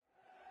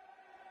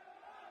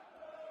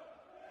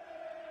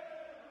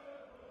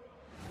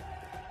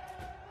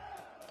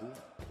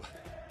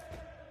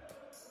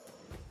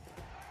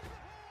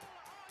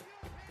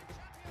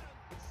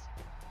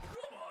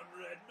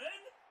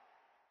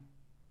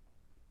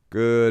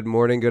Good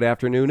morning, good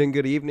afternoon, and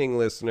good evening,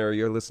 listener.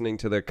 You're listening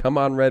to the Come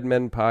On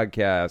Redman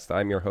podcast.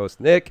 I'm your host,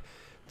 Nick.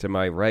 To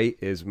my right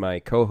is my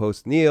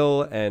co-host,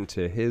 Neil, and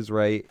to his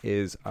right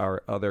is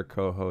our other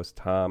co-host,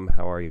 Tom.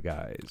 How are you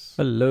guys?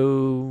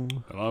 Hello.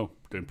 Hello.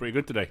 Doing pretty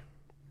good today.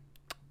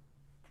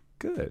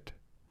 Good.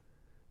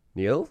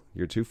 Neil,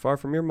 you're too far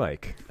from your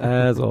mic.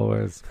 As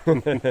always.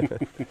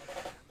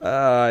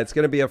 It's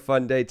going to be a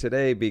fun day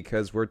today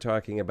because we're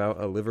talking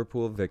about a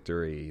Liverpool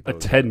victory. A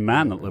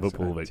 10-man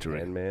Liverpool victory.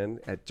 10-man,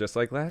 just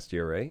like last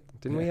year, right?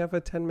 Didn't we have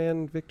a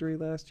 10-man victory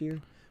last year?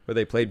 Where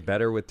they played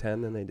better with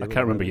 10 than they did I with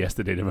can't remember 11?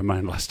 yesterday, never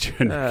mind last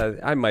year.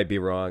 I might be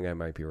wrong. I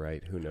might be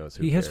right. Who knows?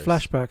 Who He cares? has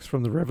flashbacks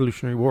from the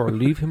Revolutionary War.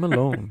 Leave him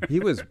alone. He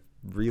was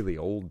really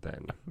old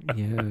then.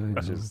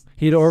 Yeah. Just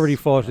He'd already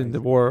fought in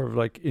the war of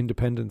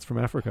independence from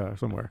Africa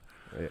somewhere.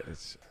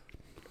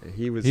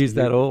 He's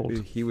that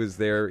old. He was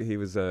there. He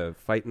was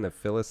fighting the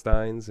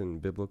Philistines in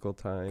biblical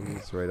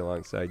times, right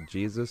alongside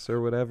Jesus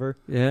or whatever.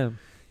 Yeah.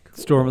 Cool.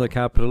 Storm the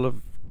capital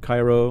of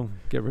Cairo.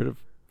 Get rid of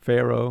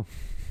Pharaoh.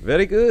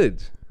 Very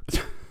good.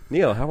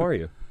 Neil, how are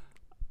you?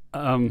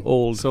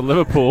 Old. So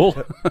Liverpool.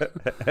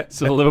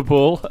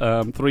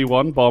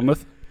 3-1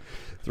 Bournemouth.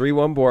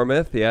 3-1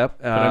 Bournemouth, yep.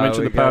 Did I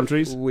mention the palm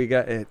trees? We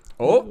got it.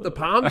 Oh, the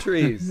palm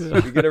trees.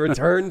 We're going to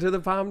return to the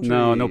palm trees.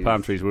 No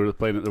palm trees. We were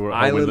playing it. They were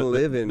Island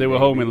living. They were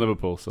home in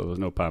Liverpool, so there's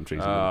no palm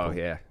trees in Oh,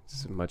 Liverpool. yeah.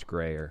 It's much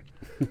grayer.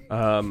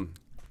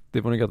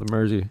 They've only got the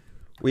Mersey.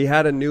 We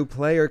had a new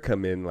player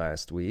come in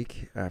last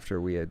week after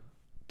we had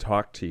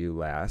talked to you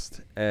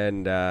last,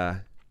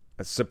 and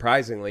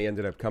surprisingly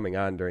ended up coming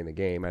on during the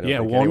game. I don't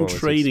think one anyone was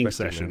training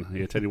expecting session. him.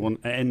 Yeah, tell you one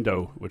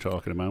Endo we're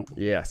talking about.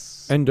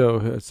 Yes.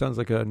 Endo. It sounds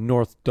like a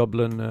North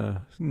Dublin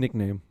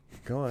nickname.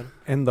 Go on.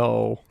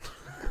 Endo.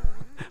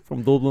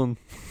 From Dublin.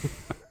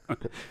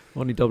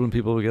 Only Dublin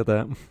people will get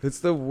that. It's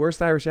the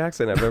worst Irish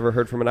accent I've ever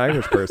heard from an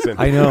Irish person.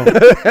 I know.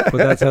 But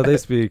that's how they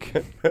speak.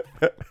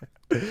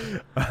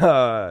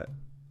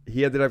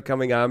 He ended up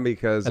coming on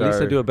because At least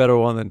I do a better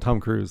one than Tom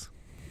Cruise.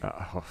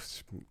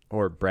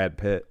 or Brad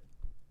Pitt.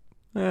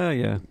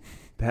 Yeah.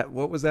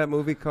 What was that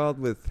movie called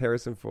with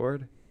Harrison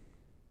Ford?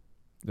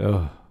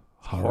 Oh,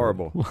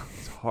 Horrible.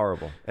 It's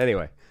horrible.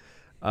 Anyway,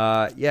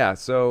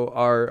 so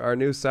our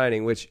new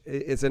signing, which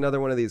it's another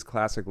one of these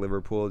classic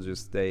Liverpool,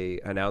 just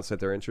they announced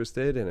that they're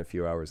interested, and a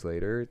few hours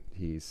later,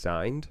 he's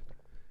signed.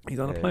 He's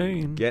on a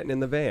plane. Getting in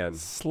the van.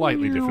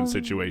 Slightly different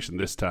situation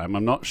this time.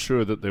 I'm not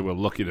sure that they were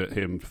looking at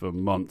him for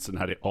months and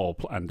had it all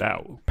planned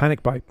out.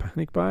 Panic buy,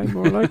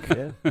 more like.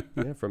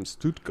 Yeah, from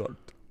Stuttgart.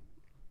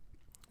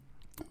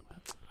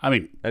 I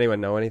mean,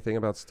 anyone know anything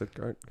about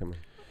Stuttgart? Come on.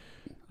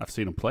 I've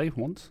seen him play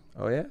once.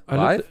 Oh yeah,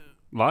 live.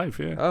 Live,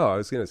 yeah. Oh, I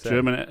was gonna say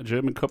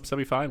German Cup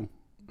semi-final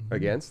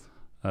against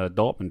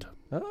Dortmund.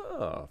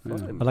 Oh,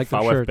 fun. I like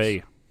the shirts.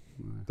 VfB.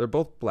 They're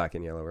both black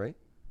and yellow, right?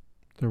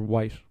 They're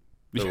white.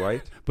 They're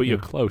white, but you're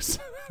close.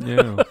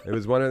 Yeah. It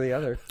was one or the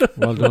other.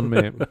 Well done,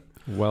 mate.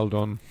 Well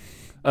done.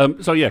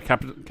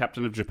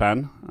 Captain of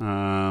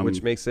Japan,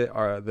 which makes it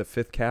the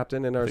fifth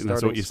captain in our starting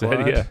that's what you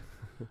squad. said,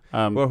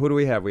 yeah. Well, who do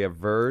we have? We have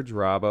Verge,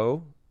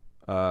 Robbo,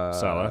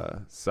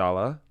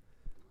 Salah,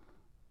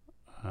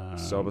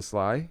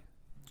 Soboslai,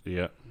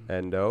 yeah,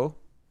 Endo.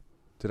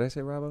 Did I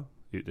say Robbo?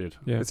 You did.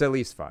 Yeah. It's at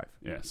least 5.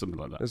 Yeah, something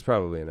like that. There's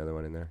probably another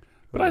one in there.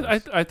 But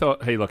I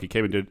thought, hey, look, he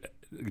came and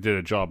did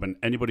a job, and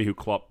anybody who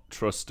Klopp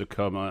trusts to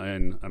come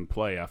in and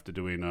play after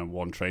doing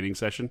one training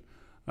session,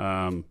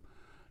 I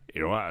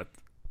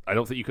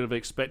don't think you could have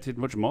expected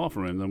much more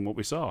from him than what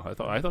we saw. I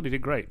thought he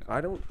did great.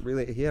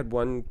 He had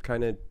one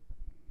kind of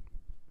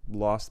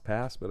lost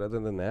pass, but other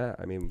than that,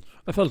 I mean,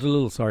 I felt a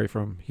little sorry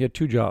for him. He had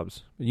 2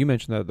 jobs. You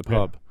mentioned that at the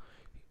pub.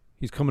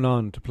 He's coming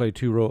on to play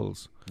 2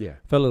 roles. Yeah.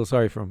 Felt a little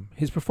sorry for him.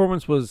 His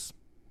performance was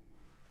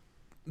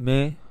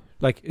meh.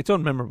 It's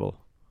unmemorable.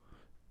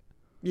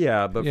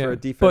 Yeah, but for a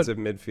defensive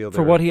midfielder,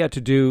 for what he had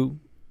to do,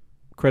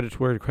 credit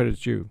where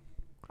credit's due.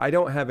 I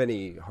don't have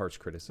any harsh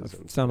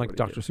criticism. Sound like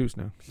Dr. Seuss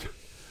now.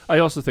 I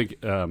also think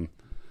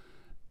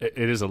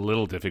it is a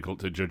little difficult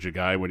to judge a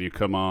guy when you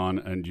come on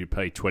and you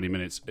play 20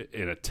 minutes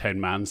in a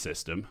 10-man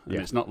system. And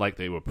it's not like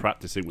they were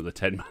practicing with a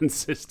 10-man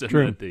system.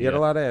 True. He had a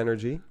lot of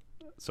energy.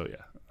 So,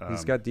 yeah.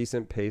 He's got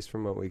decent pace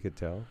from what we could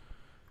tell.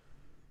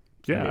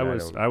 Yeah,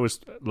 I was.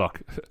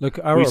 Look,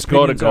 we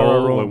scored a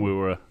goal when we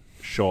were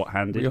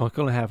short-handed. We're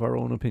going to have our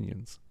own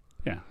opinions.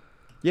 Yeah.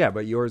 Yeah,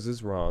 but yours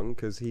is wrong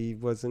because he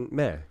wasn't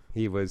meh.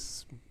 He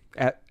was,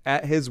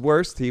 at his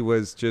worst, he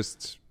was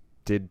just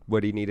did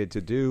what he needed to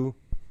do.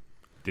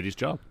 Did his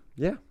job.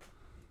 Yeah.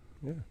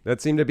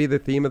 That seemed to be the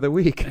theme of the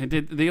week. And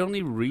the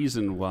only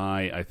reason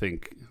why I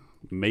think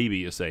maybe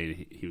you're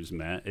saying he was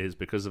meh is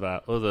because of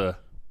our other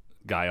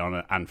guy on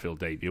an Anfield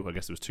debut. I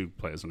guess there was 2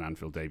 players on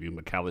Anfield debut,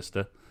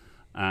 MacAllister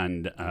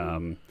and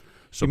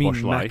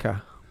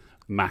Soboslai.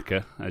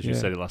 Macca, as you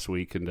said it last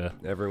week, and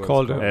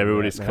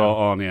everybody's caught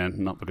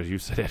on, not because you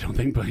said it, I don't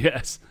think, but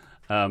yes.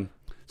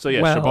 So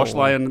yeah, Well-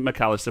 Szoboszlai and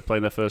MacAllister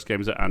playing their first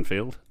games at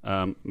Anfield.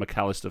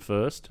 MacAllister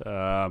first.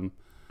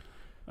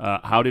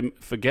 How did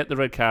forget the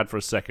red card for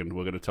a second?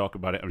 We're going to talk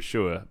about it, I'm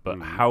sure. But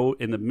how,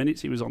 in the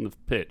minutes he was on the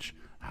pitch,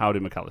 how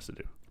did MacAllister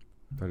do?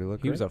 Thought he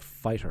looked He great. was a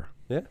fighter.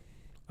 Yeah.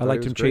 I Thought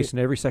liked he him was great. chasing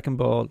every second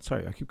ball.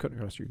 Sorry, I keep cutting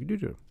across you. You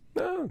do it.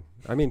 No,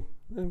 I mean,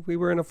 we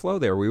were in a flow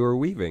there. We were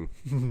weaving.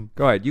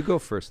 Go ahead. You go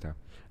first now.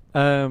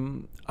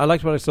 I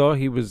liked what I saw.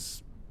 He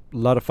was a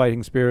lot of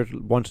fighting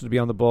spirit, wanted to be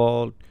on the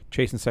ball,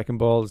 chasing second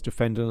balls,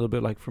 defending a little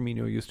bit like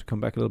Firmino used to come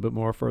back a little bit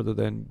more further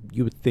than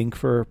you would think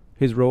for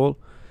his role.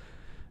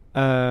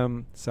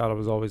 Salah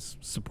was always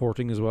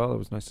supporting as well. It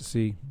was nice to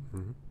see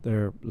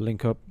their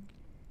link up.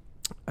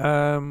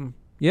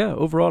 Yeah,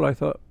 overall I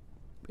thought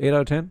 8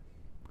 out of 10.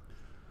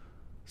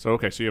 So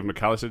you have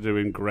MacAllister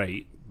doing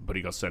great, but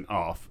he got sent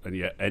off, and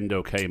yet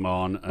Endo came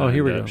on and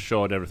here we go.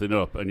 shored everything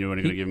up, and you're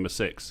only going to give him a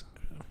 6.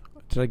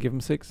 Did I give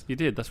him 6? You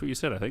did. That's what you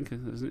said, I think. I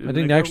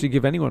didn't actually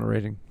give anyone a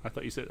rating. I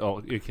thought you said. Oh,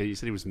 okay. You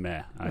said he was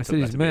meh. I said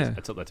he's meh. I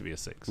took that to be a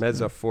 6. Med's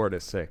a 4 to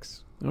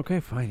 6. Okay,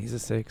 fine. He's a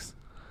 6.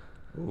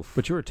 Oof.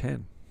 But you're a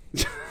 10.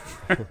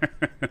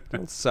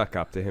 Don't suck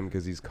up to him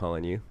because he's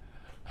calling you.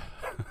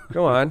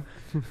 Go on.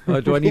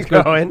 Do I need to Keep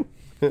go? going?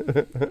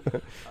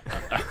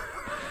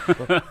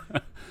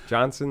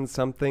 Johnson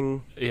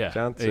something. Yeah,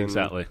 Johnson.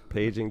 exactly.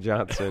 Paging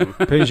Johnson.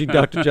 Paging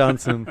Dr.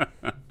 Johnson.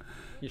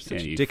 You're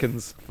such you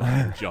Dickens.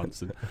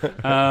 Johnson.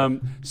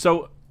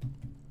 So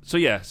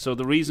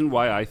the reason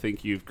why I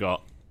think you're a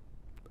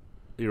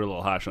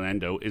little harsh on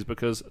Endo is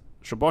because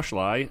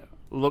Szoboszlai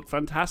looked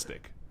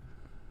fantastic.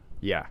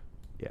 Yeah.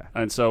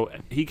 And so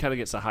he kind of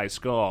gets a high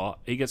score.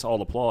 He gets all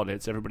the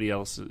plaudits. Everybody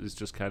else is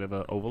just kind of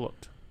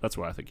overlooked. That's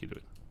why I think you do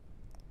it.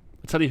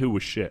 I'll tell you who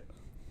was shit.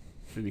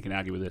 Then you can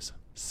argue with this.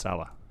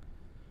 Salah.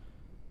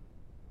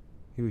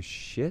 He was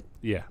shit.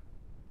 Yeah.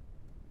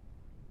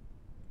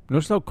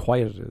 Notice how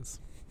quiet it is.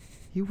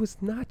 He was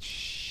not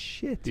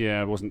shit. Yeah,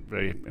 I wasn't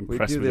very We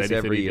impressed do with this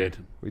anything every he year.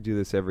 did. We do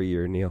this every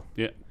year, Neil.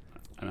 Yeah.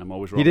 And I'm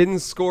always wrong. He didn't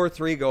score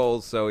 3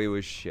 goals, so he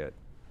was shit.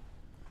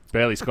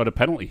 Barely scored a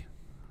penalty.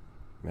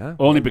 Yeah.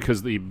 Only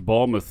because the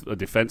Bournemouth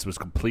defence was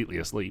completely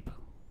asleep.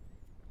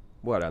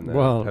 What on the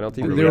Well,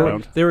 penalty? they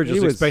rebound? were He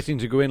just was- expecting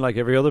to go in like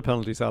every other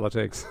penalty Salah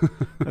takes.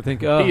 I think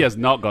He has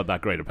not got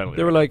that great a penalty.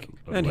 they were like,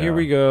 record. and here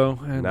we go.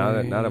 And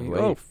Not of late.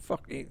 Oh,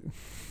 fuck.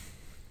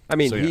 I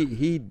mean, So, yeah.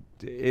 he.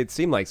 It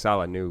seemed like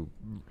Salah knew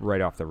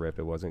right off the rip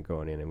it wasn't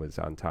going in and was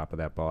on top of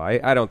that ball.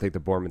 I don't think the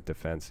Bournemouth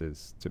defense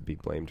is to be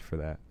blamed for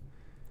that.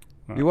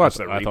 You watched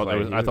that I thought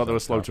replay, he I thought they were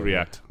was slow on to top of it.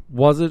 react.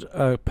 Was it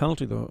a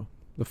penalty, though?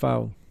 The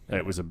foul?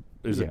 It was a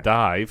Yeah.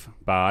 dive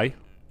by.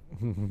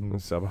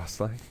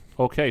 Szoboszlai.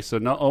 Okay, so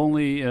not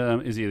only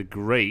is he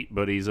great,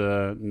 but he's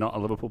not a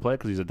Liverpool player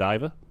because he's a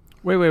diver.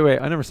 Wait.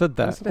 I never said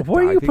that. Wasn't it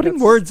Why are you dive? He putting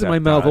got words in my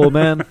stepped mouth, on. old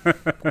man?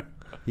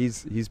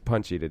 He's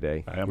punchy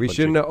today. I am We punchy.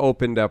 shouldn't have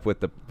opened up with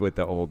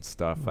the old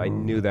stuff. I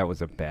knew that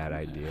was a bad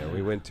idea.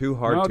 We went too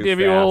hard, I'll too give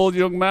fast. you old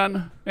young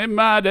man in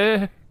my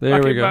day. There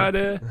back we in go. my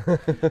day.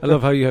 I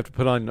love how you have to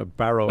put on a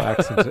Barrow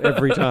accent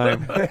every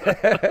time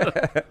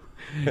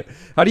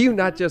How do you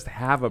not just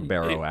have a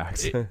Barrow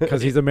accent?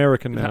 because he's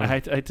American I now.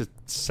 had to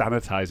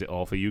sanitize it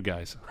all for you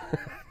guys.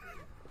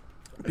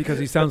 Because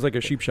he sounds like a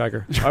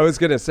sheepshagger. I was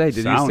gonna say, did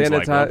you Sounds like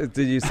sanitize? one.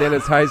 Did you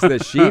sanitize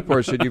the sheep,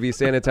 or should you be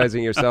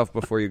sanitizing yourself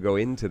before you go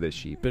into the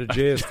sheep? Bit of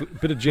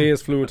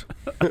JS fluid.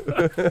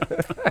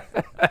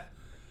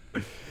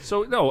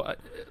 So no,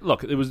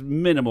 look, there was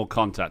minimal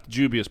contact,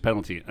 dubious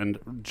penalty, and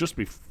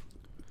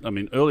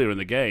earlier in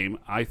the game,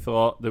 I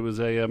thought there was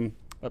a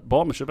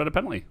Bournemouth should have had a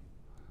penalty.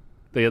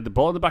 They had the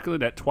ball in the back of the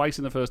net twice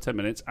in the first 10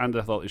 minutes, and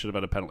I thought they should have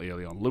had a penalty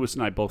early on. Lewis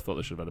and I both thought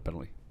they should have had a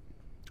penalty.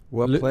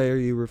 What play are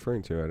you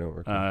referring to? I don't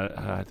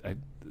recall.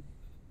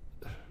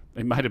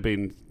 It might have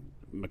been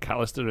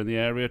MacAllister in the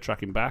area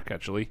tracking back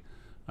actually,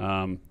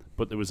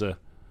 but there was a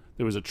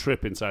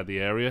trip inside the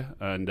area,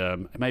 and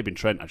it may have been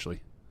Trent actually.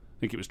 I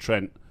think it was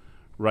Trent,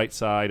 right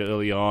side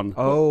early on.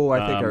 Oh, I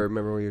think I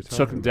remember what you're talking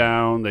Took him about.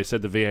 down. They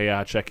said the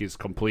VAR check is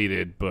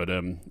completed, but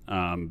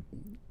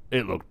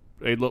it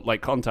looked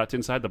like contact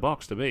inside the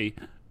box to me.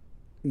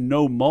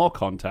 No more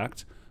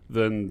contact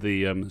than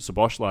the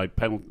Szoboszlai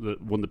penalty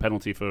that won the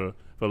penalty for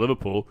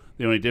Liverpool.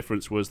 The only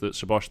difference was that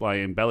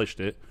Szoboszlai embellished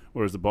it,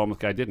 whereas the Bournemouth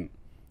guy didn't.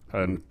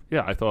 And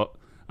yeah, I thought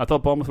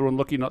Bournemouth were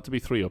unlucky not to be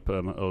 3 up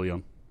early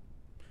on.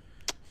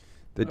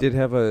 They did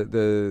have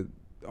the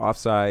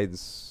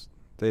offsides.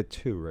 They had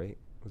 2, right?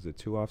 Was it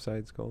 2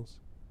 offsides goals?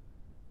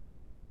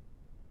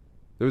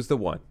 There was the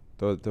one.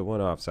 The one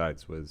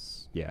offsides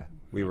was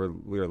We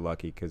were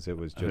lucky because it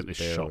was I just think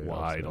they barely shot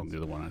wide offsides. on the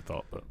other one. I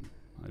thought, but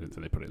I didn't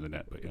think they put it in the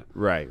net. But yeah.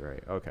 Right.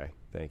 Okay.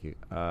 Thank you.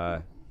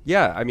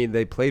 Yeah, I mean,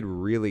 they played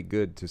really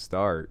good to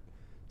start.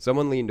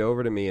 Someone leaned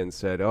over to me and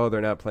said, "Oh,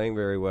 they're not playing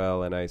very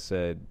well." And I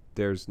said,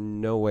 "There's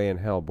no way in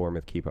hell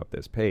Bournemouth keep up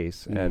this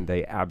pace." And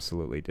they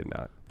absolutely did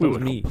not. We It was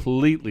were me.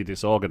 completely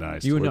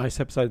disorganized. You and I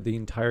separated the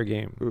entire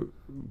game.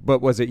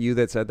 But was it you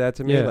that said that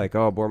to me? Yeah. Like,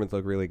 "Oh, Bournemouth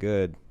look really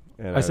good."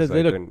 And I said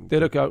was they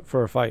look out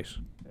for a fight.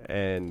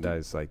 And I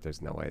was like,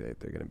 "There's no way that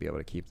they're going to be able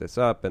to keep this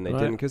up." And they Right.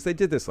 didn't, because they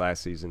did this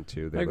last season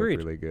too. They looked Agreed.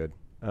 really good.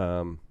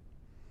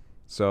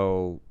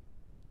 So,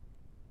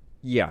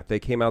 yeah, they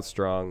came out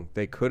strong.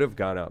 They could have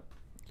gone up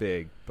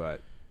big,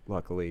 but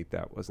luckily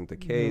that wasn't the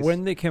case.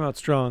 When they came out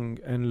strong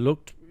and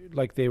looked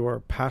like they were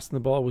passing the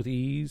ball with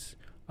ease,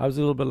 I was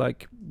a little bit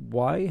like,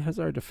 why has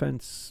our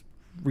defense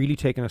really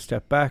taken a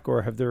step back,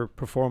 or have their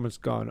performance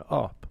gone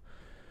up?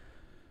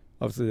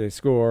 Obviously, they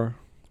score.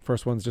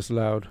 First one's just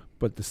allowed,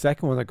 but the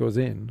second one that goes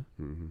in.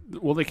 Mm-hmm.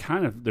 Well,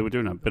 they were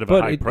doing a bit of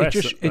a high press.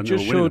 It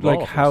just showed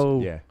like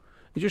how it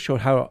just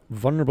showed how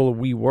vulnerable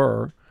we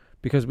were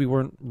because we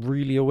weren't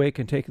really awake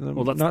and taking them.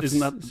 Well, isn't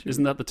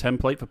that the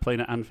template for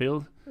playing at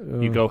Anfield?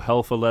 You go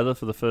hell for leather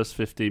for the first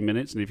 15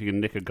 minutes, and if you can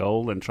nick a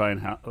goal, then try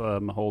and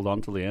hold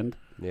on till the end.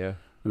 Yeah,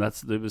 and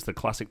it was the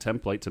classic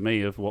template to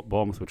me of what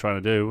Bournemouth were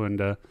trying to do, and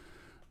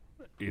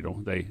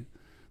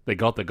they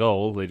got the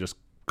goal, they just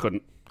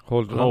couldn't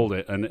hold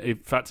it. And in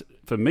fact,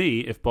 for me,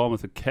 if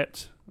Bournemouth had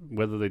kept,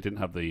 whether they didn't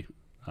have the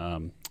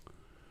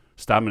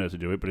stamina to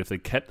do it, but if they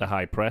kept the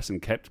high press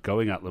and kept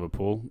going at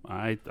Liverpool,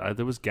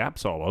 there was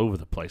gaps all over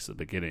the place at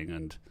the beginning.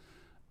 And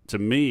to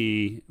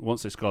me,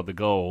 once they scored the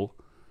goal,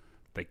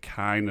 they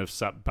kind of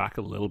sat back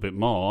a little bit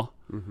more,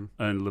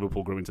 and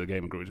Liverpool grew into the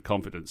game and grew into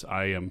confidence.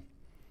 I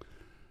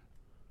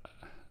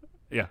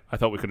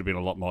thought we could have been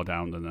a lot more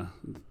down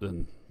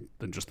than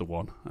just the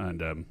one,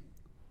 and I'm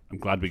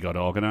glad we got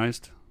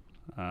organised.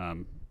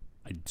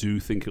 I do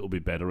think it will be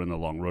better in the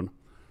long run.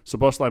 So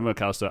Bosley and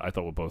MacAllister, I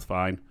thought were both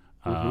fine,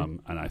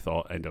 and I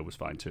thought Endo was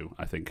fine too.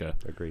 I think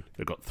agreed.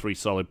 They've got 3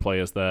 solid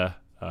players there.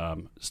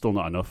 Still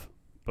not enough,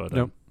 but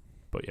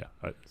yeah,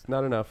 it's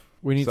not enough.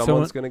 We need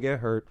someone's going to get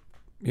hurt.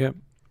 Yeah,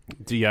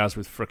 Diaz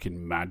with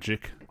freaking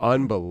magic,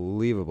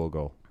 unbelievable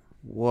goal.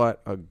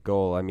 What a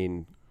goal! I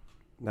mean,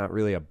 not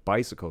really a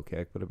bicycle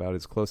kick, but about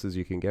as close as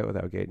you can get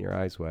without getting your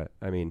eyes wet.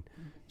 I mean,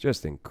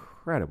 just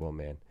incredible,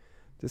 man.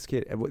 This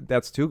kid,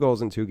 that's 2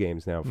 goals in 2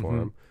 games now for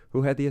him.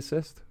 Who had the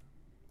assist?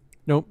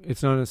 Nope,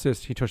 it's not an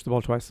assist. He touched the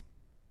ball twice.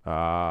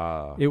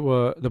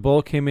 The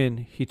ball came in,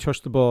 he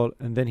touched the ball,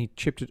 and then he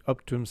chipped it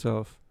up to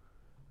himself.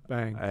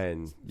 Bang.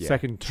 And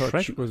second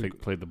touch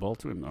played the ball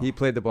to him, though. He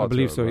played the ball I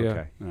believe to him. so,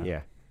 Okay.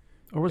 Yeah.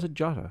 Or was it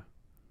Jota?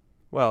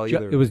 Well,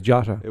 It was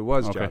Jota. It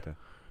was Okay. Jota.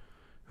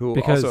 Who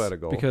also had a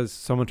goal. Because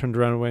someone turned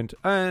around and went,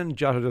 and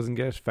Jota doesn't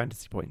get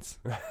fantasy points.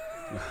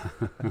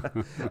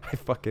 I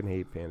fucking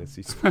hate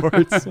fantasy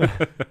sports.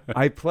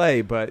 I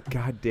play, but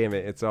god damn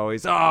it, it's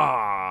always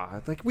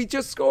it's like we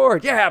just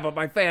scored. Yeah, but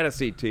my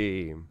fantasy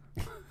team.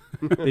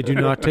 They do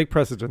not take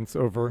precedence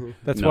over.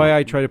 That's why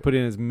I try to put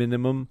in as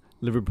minimum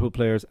Liverpool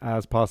players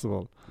as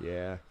possible.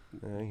 Yeah,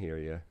 I hear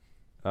you.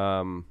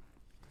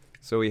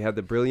 So we had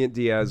the brilliant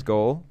Diaz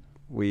goal.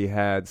 We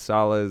had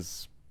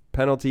Salah's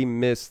penalty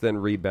miss, then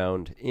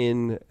rebound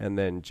in, and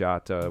then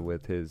Jota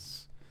with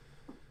his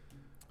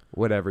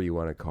whatever you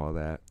want to call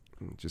that,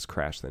 just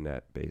crash the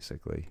net,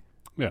 basically.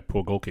 Yeah,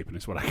 poor goalkeeping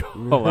is what I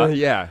call that.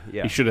 Yeah.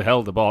 He should have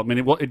held the ball. I mean,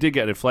 it did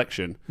get a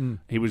deflection.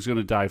 He was going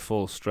to dive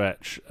full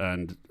stretch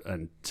and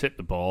tip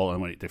the ball,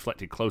 and when it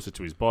deflected closer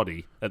to his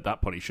body, at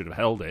that point he should have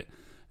held it.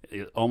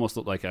 It almost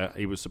looked like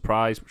he was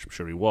surprised, which I'm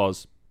sure he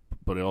was,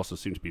 but it also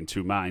seemed to be in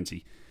 2 minds.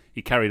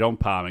 He carried on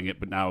palming it,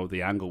 but now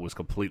the angle was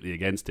completely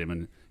against him,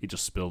 and he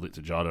just spilled it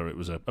to Jota. It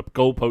was a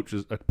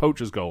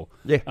poacher's goal.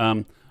 Yeah.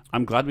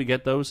 I'm glad we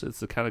get those.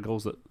 It's the kind of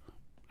goals that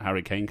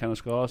Harry Kane kind of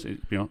scores.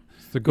 It's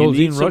the goals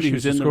in Rush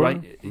who's in the score.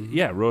 right.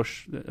 Yeah,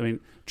 Rush. I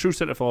mean, true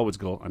centre forward's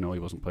goal. I know he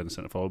wasn't playing the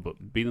centre forward,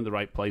 but being in the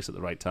right place at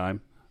the right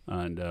time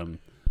and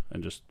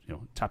just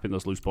tapping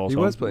those loose balls. He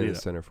was playing the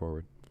centre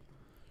forward.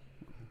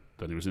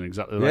 Then he was in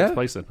exactly the right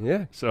place then.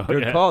 Yeah. So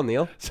good call,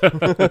 Neil.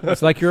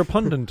 It's like you're a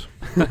pundit.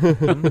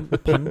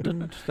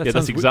 Pundit.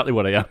 That's exactly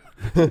what I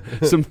am.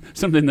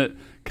 Something that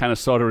kind of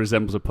sort of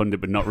resembles a pundit,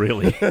 but not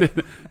really.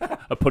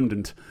 A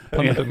pundit.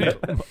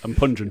 I'm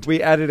pungent.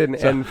 We added an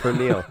N for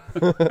Neil.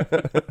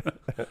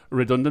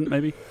 Redundant,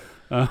 maybe.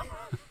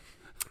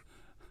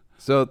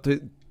 So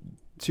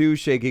 2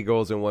 shaky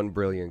goals and 1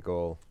 brilliant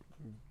goal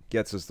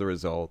gets us the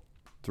result.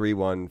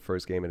 3-1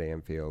 first game at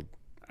Anfield.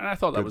 And I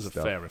thought that was a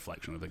fair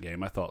reflection of the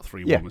game. I thought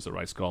 3-1 was the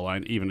right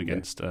scoreline, even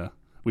against...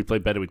 we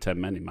played better with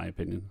 10 men, in my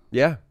opinion.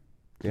 Yeah,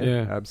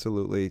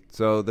 absolutely.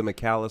 So the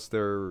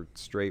MacAllister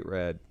straight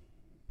red.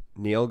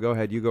 Neil, go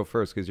ahead. You go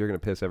first because you're going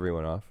to piss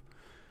everyone off.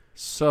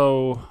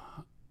 So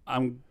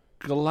I'm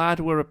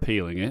glad we're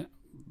appealing it,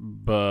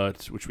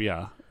 which we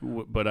are,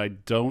 but I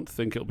don't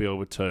think it'll be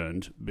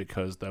overturned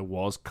because there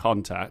was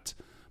contact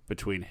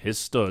between his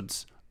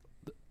studs,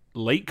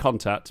 late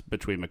contact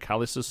between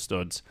MacAllister's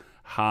studs,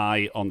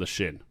 high on the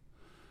shin.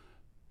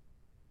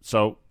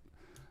 So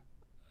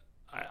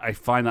I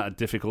find that a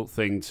difficult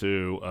thing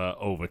to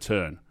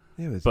overturn.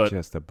 It was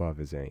just above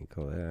his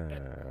ankle.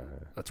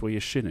 That's where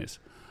your shin is.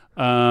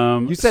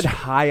 You said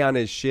high on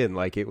his shin,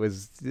 like it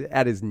was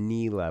at his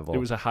knee level. It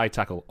was a high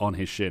tackle on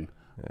his shin.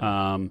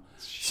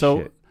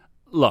 So,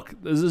 look,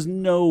 there's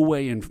no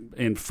way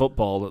in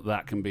football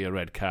that can be a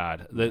red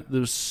card.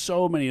 There's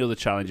so many other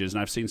challenges,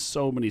 and I've seen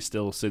so many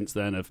still since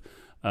then of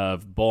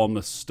of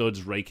Bournemouth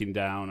studs raking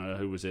down.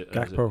 Who was it?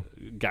 Gakpo.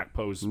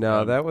 Gakpo's.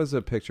 No, that was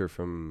a picture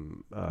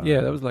from.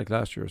 Yeah, that was like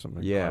last year or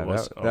something. Yeah,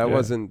 was? that Okay.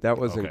 wasn't.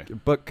 Okay.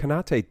 But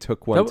Konate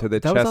took one to the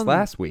that was chest on-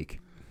 last week,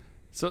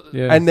 So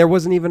Yeah. and there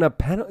wasn't even a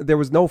penalty. There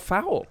was no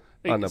foul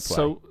on the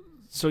play.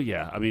 So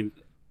yeah, I mean,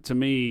 to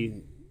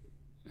me,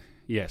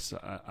 yes,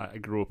 I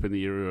grew up in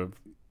the era of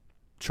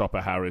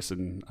Chopper Harris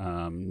and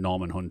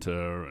Norman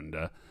Hunter and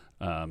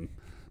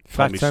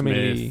Fat Tommy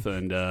Sammy. Smith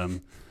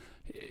and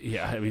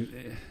yeah, I mean,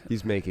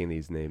 He's making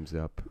these names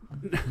up.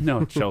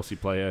 no, Chelsea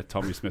player.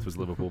 Tommy Smith was a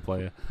Liverpool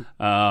player.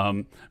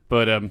 But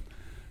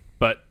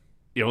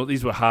you know,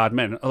 these were hard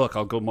men. Oh, look,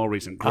 I'll go more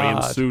recent. Graham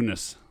Hard.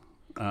 Souness.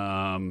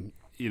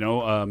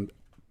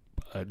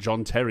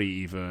 John Terry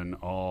even,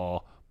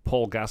 or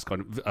Paul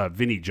Gascoigne,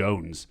 Vinnie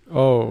Jones.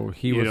 Oh,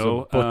 he You was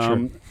know, a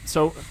butcher.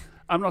 so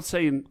I'm not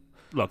saying.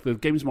 Look, the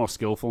game's more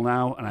skillful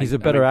now, and He's a a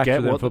better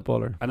actor than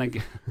footballer.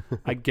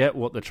 I get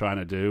what they're trying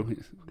to do.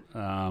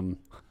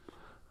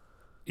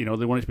 You know,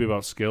 they want it to be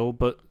about skill,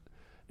 but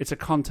it's a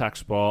contact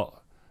sport.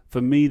 For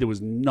me, there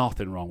was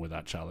nothing wrong with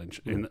that challenge.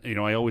 You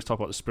know, I always talk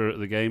about the spirit of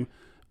the game.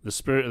 The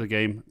spirit of the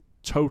game,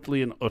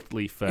 totally and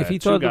utterly fair. If he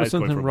Two thought there was guys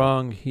going something for-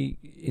 wrong,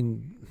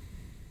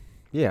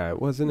 Yeah,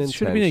 it wasn't It intentional.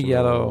 should have been a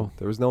yellow.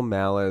 There was no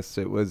malice.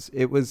 It was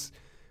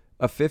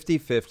a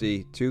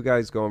 50-50. Two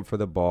guys going for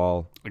the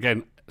ball.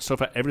 Again, so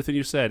far everything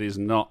you said is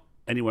not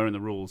anywhere in the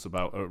rules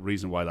about a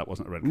reason why that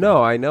wasn't a red card.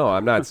 No, I know.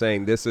 I'm not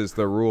saying this is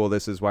the rule.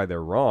 This is why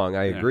they're wrong.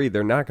 I Yeah. agree.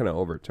 They're not going to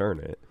overturn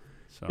it.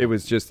 So, It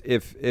was just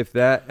if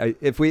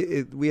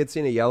we had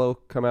seen a yellow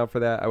come out for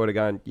that, I would have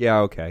gone, yeah,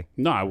 okay.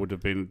 no, I would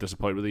have been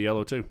disappointed with the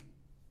yellow too.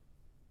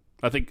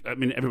 I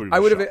mean, everybody. I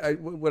was would shocked. have.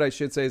 What I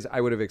should say is, I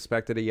would have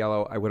expected a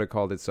yellow. I would have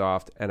called it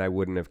soft, and I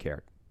wouldn't have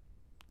cared.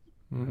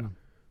 Mm.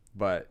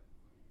 But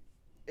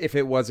if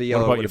it was a What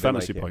yellow, about it your would have been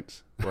fantasy like,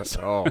 points? What?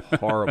 Oh,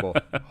 horrible,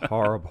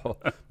 horrible.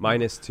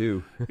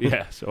 -2.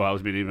 Yeah, so I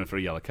was being even for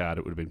a yellow card,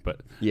 it would have been. But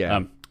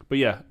Yeah. but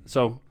yeah,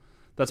 so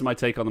that's my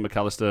take on the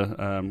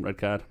MacAllister red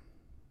card.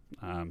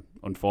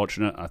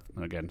 Unfortunate. I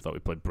thought we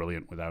played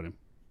brilliant without him.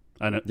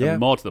 And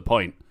more to the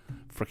point,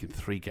 freaking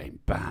 3-game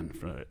ban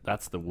for it.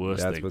 That's the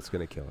worst That's thing. what's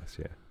going to kill us.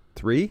 Yeah.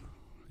 3?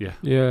 Yeah.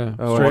 Yeah.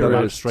 Oh, I straight thought it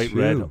red. was Straight 2.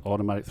 red,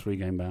 automatic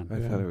 3-game ban. I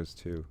Yeah. thought it was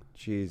 2.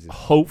 Jesus.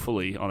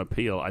 Hopefully, on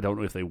appeal, I don't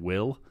know if they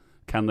will.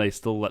 Can they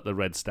still let the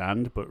red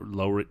stand, but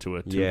lower it to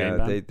a 2-game Yeah,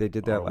 ban? they did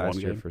Or that a last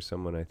 1 year game? for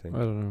someone, I think. I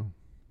don't know.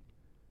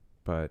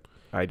 But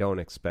I don't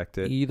expect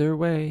it. Either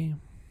way,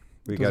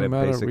 We got to doesn't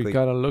matter. basically. We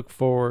got to look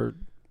forward.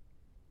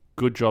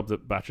 Good job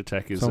that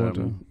Bachatek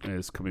Someone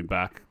is coming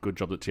back. Good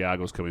job that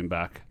Thiago's coming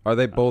back. Are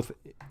they both?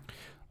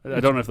 I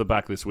don't know if they're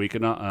back this week or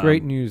not.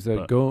 Great news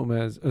that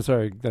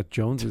but- that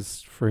Jones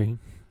is free.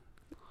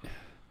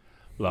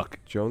 Look,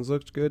 Jones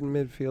looked good in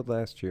midfield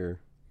last year.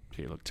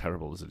 he looked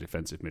terrible as a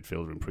defensive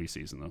midfielder in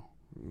preseason, though.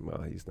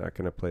 Well, he's not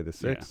going to play the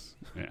 6.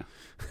 Yeah.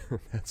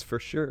 That's for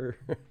sure.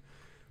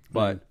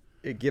 But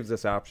it gives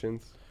us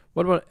options.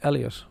 What about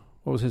Elliot?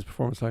 What was his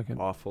performance like?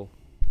 Awful.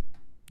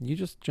 You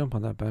just jump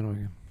on that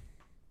bandwagon.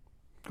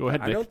 Go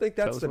ahead, I Nick. don't think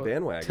Tell that's us the what-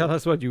 bandwagon. Tell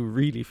us what you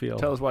really feel.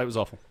 Tell us why it was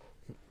awful.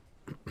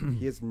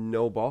 He has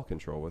no ball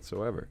control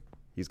whatsoever.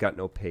 He's got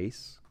no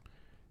pace.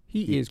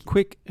 He is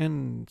quick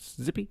and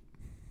zippy.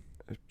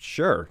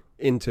 Sure,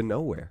 into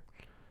nowhere.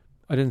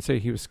 I didn't say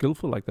he was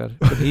skillful like that,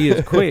 but he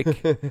is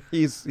quick.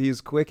 He's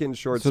quick in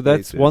short So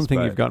spaces. that's one thing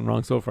but you've gotten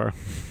wrong so far.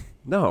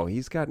 No,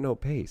 he's got no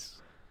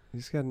pace.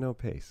 He's got no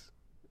pace.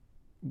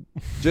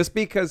 Just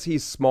because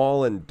he's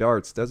small and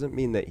darts doesn't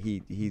mean that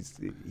he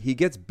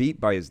gets beat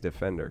by his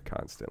defender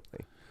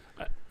constantly.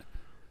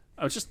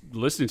 I was just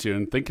listening to you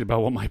and thinking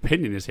about what my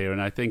opinion is here,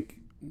 and I think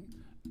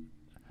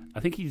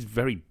he's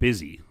very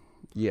busy,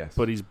 Yes,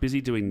 but he's busy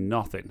doing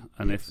nothing.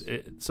 And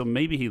so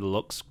maybe he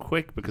looks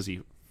quick because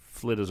he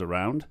flitters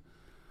around,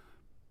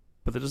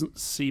 but there doesn't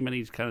seem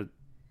any kind of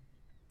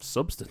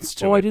substance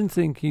to it. I didn't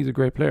think he's a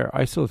great player.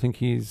 I still think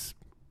he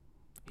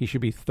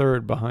should be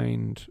third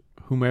behind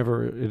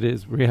whomever it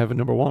is we have at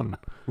number 1.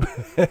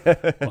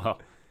 Well,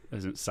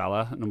 isn't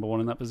Salah number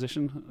 1 in that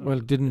position? Well,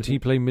 didn't he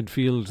play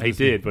midfield? He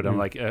did, but I'm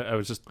like, I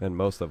was just. and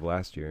most of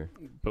last year.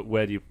 But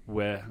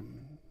where?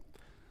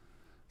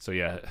 So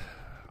yeah,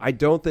 I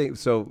don't think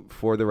so.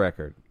 For the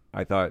record,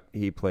 I thought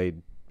he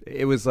played.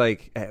 It was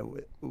like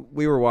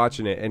we were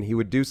watching it, and he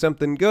would do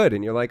something good,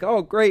 and you're like,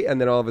 "Oh, great!"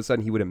 And then all of a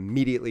sudden, he would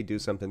immediately do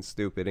something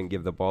stupid and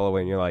give the ball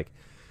away, and you're like,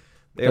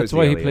 That's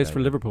why he plays for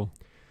Liverpool.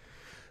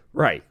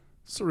 Right.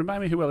 So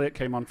remind me who Elliot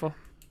came on for.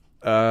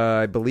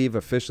 I believe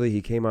officially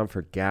he came on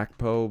for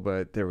Gakpo,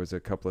 but there was a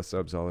couple of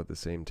subs all at the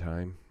same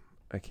time.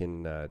 I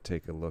can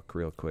take a look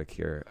real quick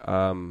here.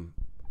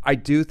 I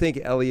do think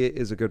Elliot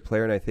is a good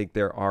player, and I think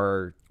there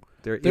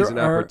is an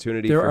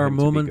opportunity There for are him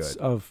to moments be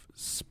good. of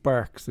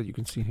sparks that you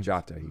can see him.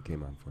 Jota he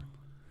came on for.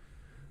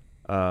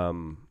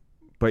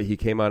 But he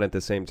came on at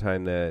the same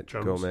time that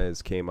Jones.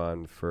 Gomez came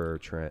on for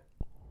Trent.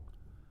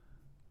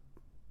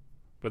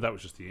 But that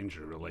was just the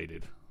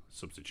injury-related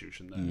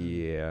substitution there.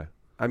 Yeah.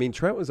 I mean,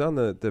 Trent was on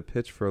the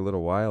pitch for a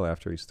little while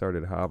after he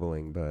started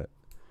hobbling, but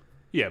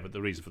Yeah, but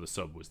the reason for the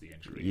sub was the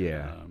injury.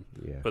 Yeah.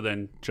 But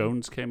then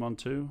Jones came on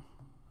too.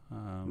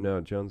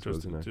 No, Jones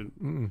wasn't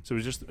on. So it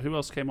was just who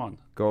else came on?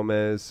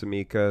 Gomez,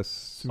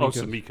 Samikas.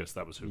 Samikas,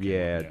 that was who.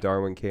 Yeah, came on,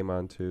 Darwin came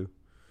on too.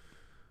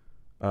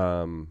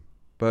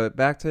 But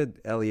back to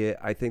Elliott,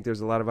 I think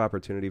there's a lot of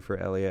opportunity for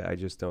Elliott. I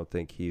just don't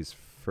think he's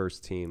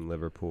first team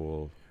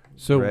Liverpool.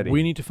 So ready.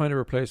 we need to find a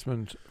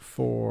replacement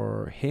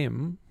for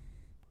him,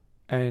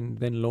 and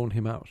then loan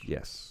him out.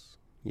 Yes,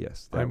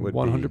 that I'm would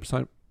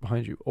 100%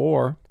 behind you.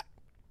 Or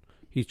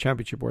he's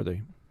championship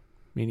worthy,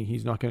 meaning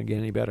he's not going to get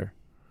any better.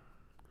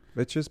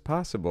 Which is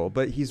possible,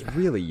 but he's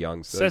really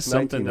young. So Says it's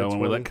something 19 though or when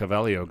we let 20.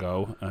 Carvalho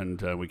go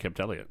and we kept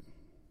Elliott.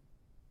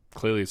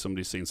 Clearly,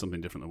 somebody's seen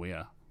something different than we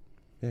are.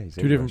 Yeah, he's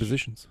Two different English.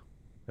 positions.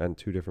 And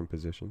two different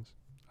positions.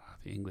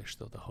 The English,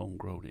 though, the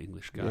homegrown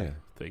English guy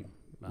thing,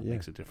 that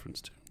makes a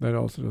difference too. That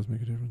also does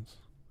make a difference.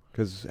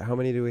 Because how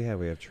many do we have?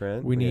 We have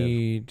Trent. We have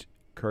need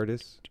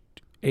Curtis,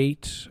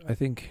 8, I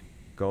think.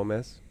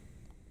 Gomez,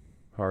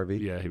 Harvey.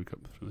 Yeah, he would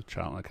come from the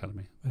Charlton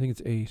Academy. I think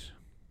it's 8.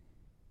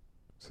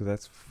 So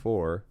that's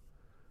 4.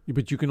 Yeah,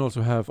 but you can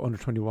also have under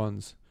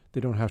 21s. They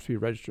don't have to be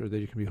registered.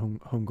 They can be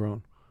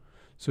homegrown.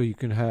 So you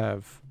can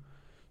have,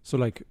 so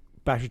like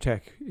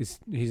Bashitek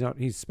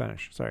he's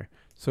Spanish. Sorry.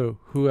 So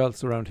who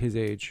else around his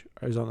age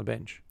is on the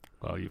bench?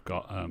 Well, you've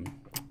got,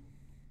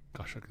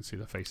 gosh, I can see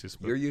their faces.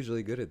 But You're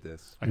usually good at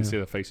this. I can see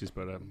their faces,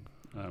 but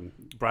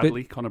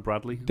Bradley, Connor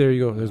Bradley. There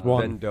you go. There's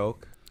 1. Ben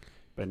Doak.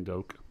 Ben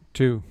Doak.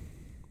 2.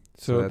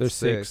 So that's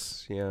there's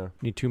 6. Yeah.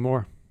 Need 2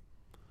 more.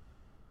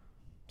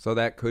 So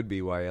that could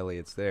be why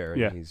Elliott's there.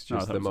 Yeah. He's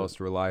just the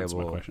most reliable. That's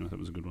my question. I thought it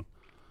was a good one.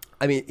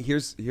 I mean,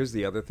 here's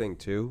the other thing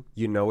too.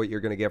 You know what you're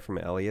going to get from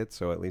Elliott,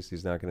 so at least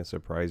he's not going to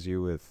surprise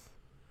you with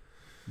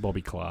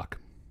Bobby Clark.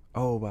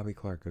 Oh, Bobby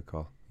Clark, good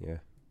call. Yeah.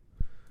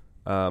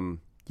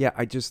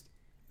 I just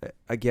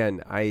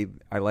again, I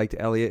liked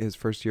Elliott his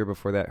first year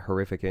before that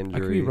horrific injury. I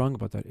could be wrong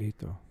about that 8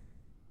 though.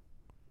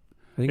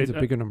 I think it's a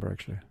bigger number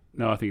actually.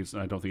 No, I don't think it's.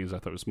 I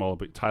thought it was smaller,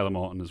 but Tyler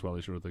Morton as well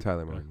as your other.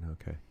 Tyler Morton,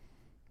 okay.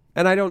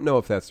 And I don't know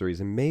if that's the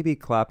reason. Maybe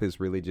Klopp is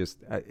really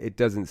just. It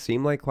doesn't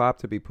seem like Klopp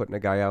to be putting a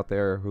guy out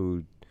there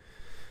who.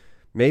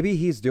 Maybe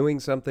he's doing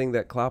something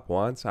that Klopp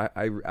wants.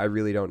 I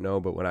really don't know.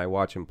 But when I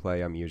watch him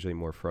play, I'm usually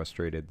more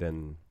frustrated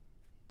than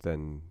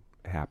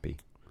happy.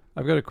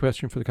 I've got a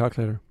question for the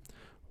calculator.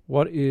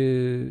 What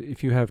is,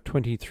 if you have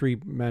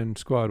 23-man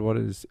squad, what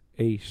is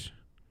 8?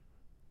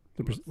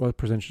 What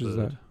percentage is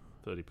that?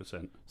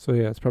 30%. So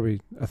yeah, it's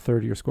probably a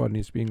third of your squad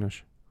needs to be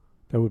English.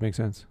 That would make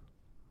sense.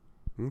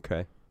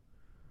 Okay.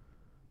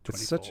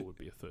 24 would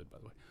be a third, by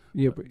the way.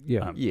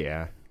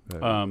 Yeah,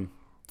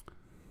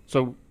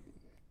 So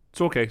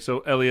okay.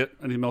 So Elliott,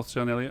 anything else to say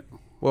on Elliott?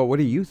 Well, what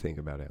do you think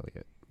about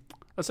Elliott?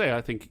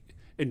 I think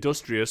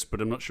industrious, but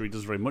I'm not sure he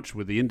does very much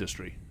with the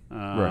industry.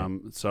 Right.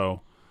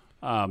 So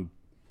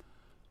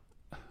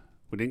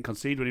we didn't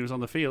concede when he was on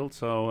the field.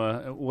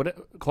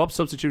 So club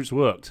substitutes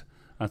worked.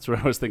 That's what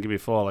I was thinking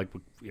before. Like,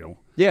 you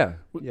know,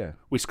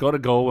 we scored a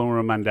goal when we were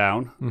a man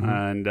down,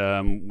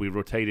 and we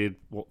rotated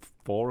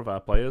 4 of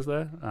our players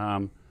there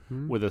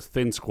with a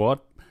thin squad.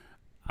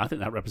 I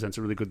think that represents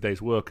a really good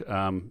day's work.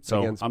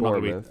 So against I'm not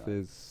Bournemouth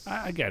going to be.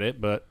 I get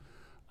it, but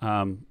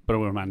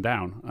we're a man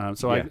down.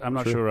 I'm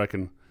not sure I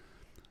can.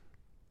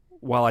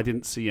 While I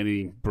didn't see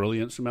any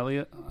brilliance from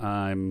Elliott,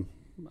 I'm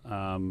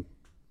a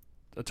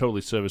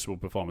totally serviceable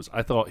performance.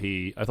 I thought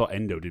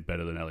Endo did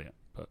better than Elliott,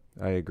 but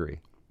I agree.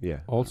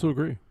 Yeah. Also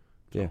agree.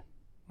 Yeah.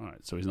 All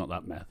right, so he's not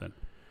that meth then.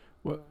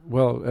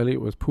 Well,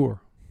 Elliott was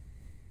poor.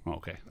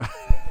 Okay.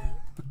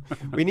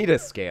 We need a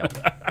scale.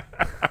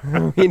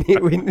 we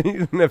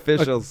need an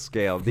official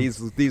scale.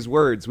 These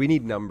words, we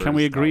need numbers. Can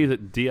we agree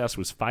that Diaz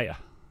was fire?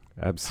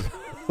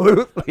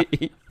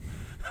 Absolutely.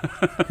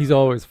 He's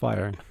always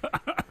firing.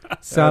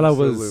 Salah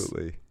was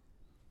Absolutely.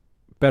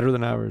 better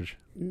than average.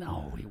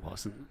 No, he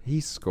wasn't.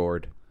 He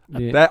scored.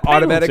 Yeah. That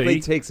Penalty.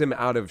 automatically takes him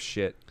out of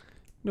shit.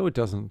 No, it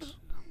doesn't.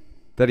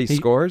 That he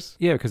scores?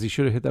 Yeah, because he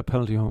should have hit that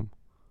penalty home.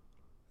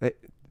 The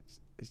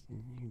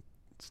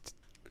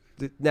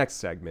next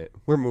segment.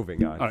 We're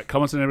moving on. All right,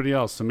 comments on everybody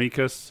else.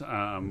 Samikas,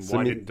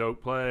 why didn't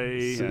Doak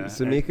play?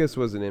 Samikas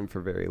wasn't in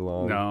for very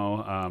long.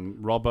 No.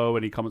 Robbo,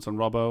 any comments on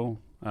Robbo?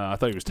 I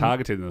thought he was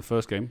targeted in the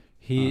first game.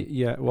 He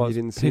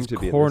didn't seem his to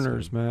be in this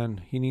corners, game.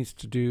 man. He needs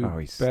to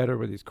do better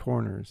with his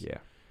corners. Yeah.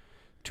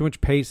 Too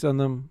much pace on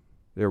them.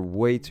 They're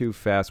way too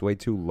fast, way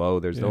too low.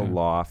 There's no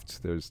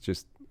loft. There's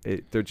just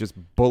they're just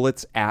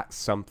bullets at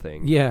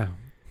something. Yeah.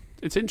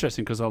 It's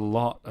interesting because a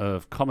lot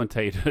of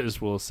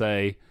commentators will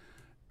say,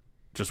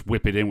 just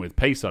whip it in with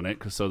pace on it,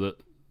 so that,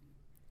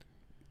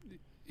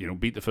 you know,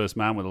 beat the first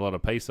man with a lot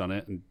of pace on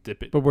it and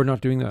dip it. But we're not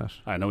doing that.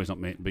 I know he's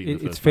not beating the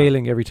first It's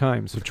failing every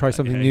time, so try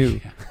something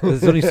new. Yeah.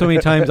 There's only so many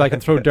times I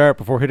can throw dart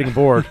before hitting a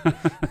board.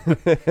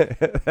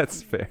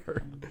 That's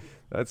fair.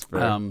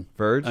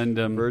 Verge and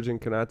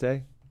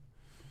Konate.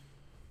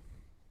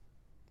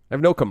 I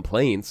have no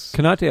complaints.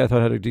 Konate, I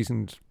thought, had a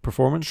decent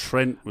performance.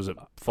 Trent was at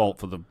fault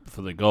for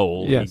the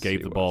goal. Yes, he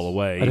gave the ball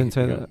away. I didn't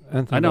say that.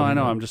 I know.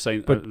 I'm just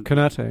saying. But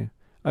Konate,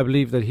 I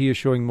believe that he is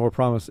showing more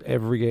promise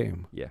every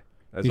game. Yeah.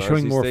 As He's long as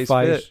showing he more stays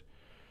fight. fit.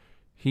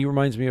 He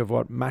reminds me of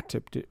what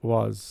Matip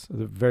was at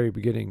the very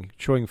beginning,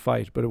 showing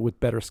fight, but with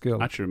better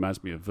skill. Actually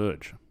reminds me of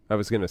Verge. I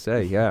was going to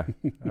say, yeah.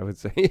 I would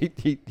say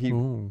he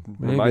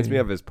reminds me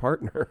of his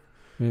partner.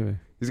 Maybe.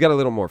 He's got a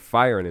little more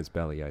fire in his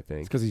belly, I It's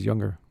think. because he's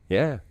younger.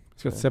 Yeah.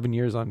 He's got 7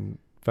 years on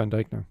Van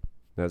Dijk now.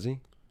 Does he?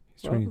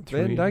 He's Well,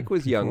 23, Van Dijk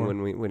was young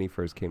 24. when he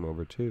first came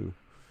over, too.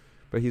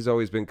 But he's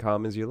always been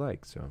calm as you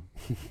like, so.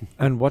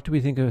 And what do we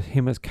think of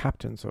him as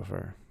captain so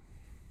far?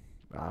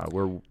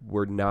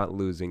 We're not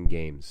losing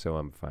games, so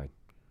I'm fine.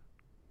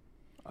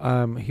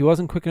 He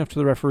wasn't quick enough to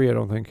the referee, I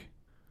don't think.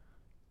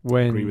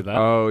 Agree with that.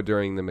 Oh,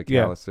 during the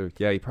MacAllister.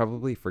 Yeah, he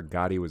probably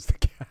forgot he was the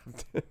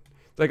captain.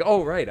 It's like,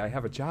 oh, right, I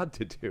have a job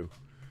to do.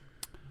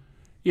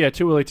 Yeah,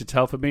 too early to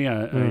tell for me.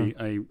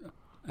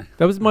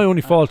 That was my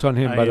only fault on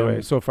him, by the way,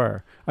 am- so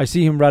far. I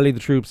see him rally the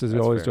troops as he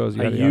That's always fair. does.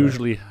 I yada, yada.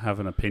 usually have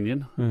an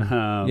opinion,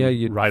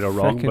 you right or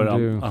wrong, but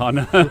feckin' on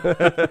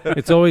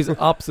It's always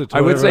opposite to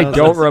I would whatever say else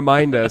don't is.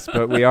 remind us,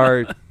 but we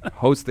are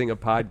hosting a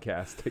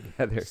podcast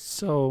together.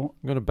 So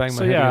I'm going to bang my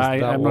so head yeah,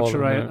 against that I'm not wall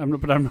sure. in a minute. I'm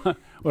not, but I'm not.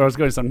 Where I was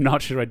going is I'm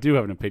not sure I do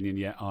have an opinion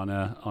yet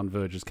on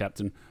Verge as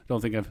captain. Don't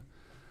think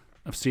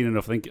I've seen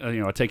enough. I think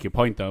I take your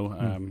point though.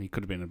 He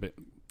could have been a bit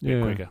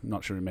quicker. I'm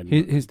not sure he made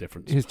His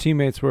difference. His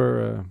teammates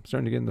were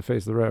starting to get in the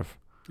face of the ref.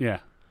 Yeah,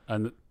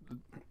 and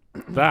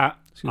that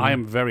Excuse I me.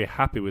 am very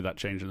happy with that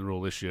change in the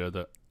rule this year.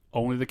 That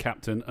only the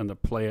captain and the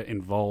player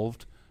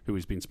involved, who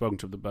has been spoken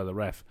to by the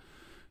ref,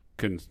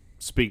 can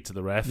speak to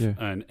the ref, Yeah.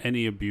 and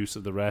any abuse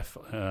of the ref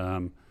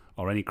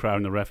or any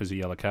crowding the ref is a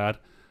yellow card.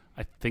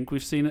 I think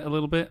we've seen it a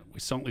little bit. We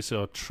certainly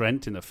saw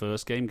Trent in the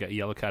first game get a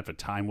yellow card for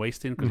time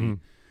wasting because he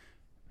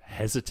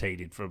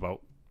hesitated for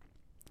about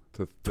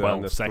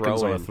 12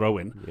 seconds on a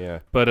throw-in. Yeah.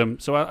 But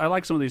so I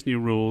like some of these new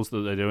rules that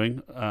they're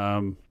doing.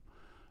 I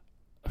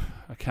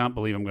can't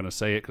believe I'm going to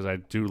say it because I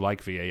do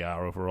like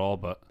VAR overall,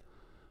 but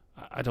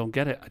I don't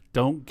get it. I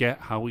don't get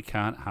how we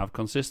can't have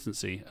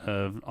consistency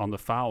on the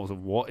fouls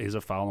of what is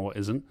a foul and what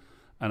isn't.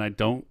 And I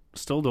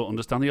still don't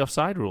understand the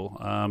offside rule.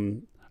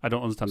 I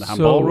don't understand the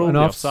handball rule, an the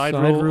offside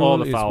rule, or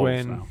the is fouls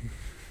when- now.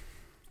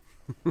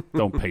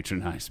 Don't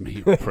patronize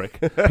me, you prick.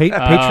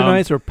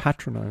 Patronize or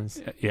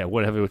patronize? Yeah,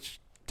 whatever.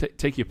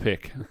 Take your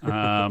pick.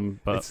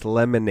 But It's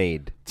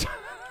lemonade.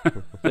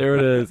 There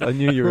it is. I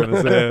knew you were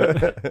going to say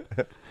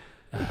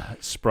it.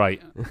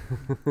 Sprite,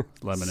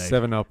 lemonade.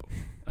 7-Up.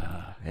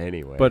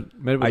 Anyway. But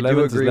made with I do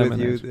lemons is agree with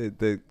lemonade. you.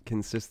 The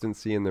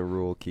consistency in the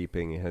rule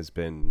keeping has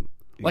been...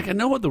 Like, I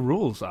know what the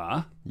rules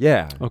are.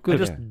 Yeah. Oh, good.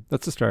 just-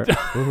 That's a start.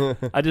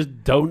 I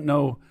just don't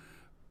know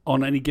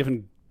on any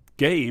given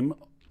game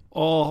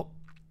or...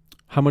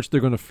 How much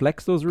they're going to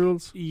flex those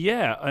rules?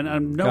 Yeah, and I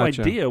have no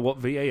Gotcha. idea what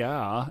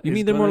VAR You is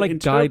mean they're more gonna like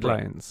interpret.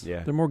 guidelines?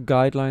 Yeah. They're more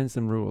guidelines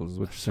than rules.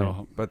 Which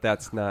So, But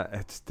that's not...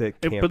 That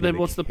but can't be then the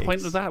what's the point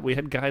case. of that? We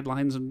had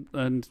guidelines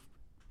and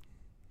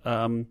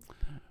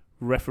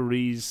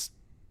referees'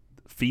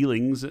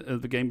 feelings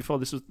of the game before.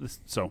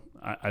 So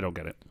I don't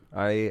get it.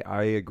 I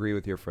agree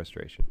with your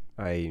frustration.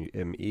 I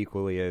am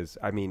equally as...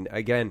 I mean,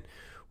 again,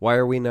 why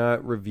are we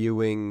not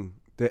reviewing...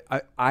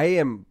 I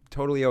am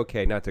totally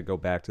okay, not to go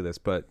back to this,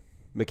 but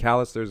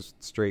MacAllister's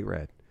straight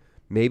red.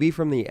 Maybe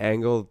from the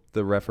angle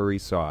the referee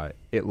saw it,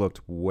 it looked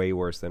way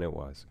worse than it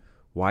was.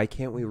 Why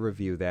can't we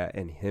review that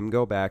and him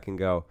go back and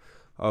go,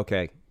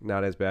 okay,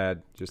 not as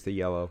bad, just a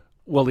yellow?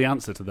 Well, the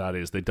answer to that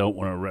is they don't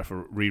want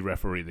to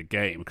re-referee the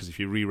game, because if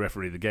you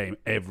re-referee the game,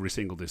 every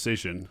single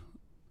decision,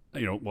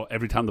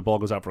 every time the ball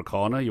goes out for a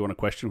corner, you want to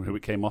question who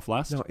it came off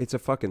last? No, it's a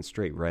fucking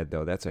straight red,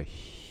 though. That's a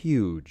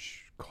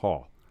huge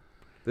call.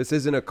 This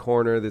isn't a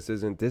corner. This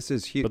is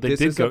huge. But they This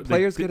did is go- a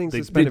player's they- getting they-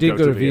 They suspended. did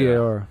go to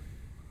VAR.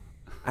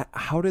 VAR.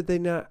 How did they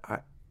not?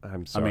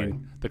 I'm I sorry.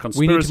 mean, the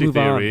We need to conspiracy move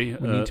theory...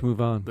 on. We need to move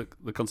on.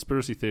 The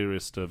conspiracy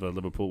theorist of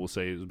Liverpool will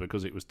say it was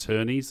because it was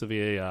Turney's the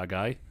VAR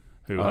guy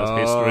who has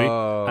history,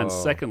 and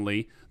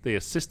secondly, the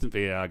assistant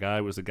VAR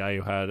guy was the guy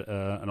who had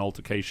an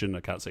altercation.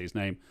 I can't say his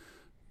name.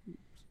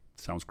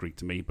 Sounds Greek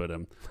to me, but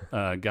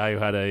a guy who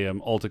had a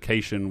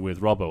altercation with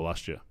Robbo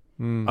last year.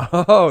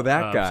 Oh,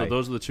 that guy. So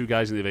those are the two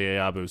guys in the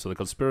VAR booth. So the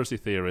conspiracy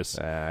theorists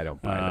I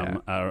don't buy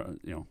that. are,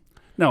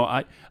 no,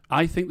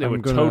 I think they I'm were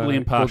gonna totally Go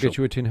impartial. get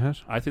you a tin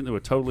hat. I think they were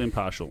totally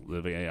impartial. The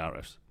VAR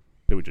refs,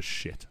 they were just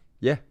shit.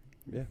 Yeah,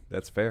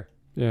 that's fair.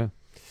 Yeah.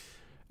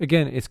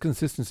 Again, it's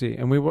consistency,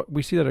 and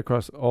we see that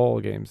across all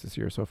games this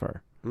year so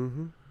far.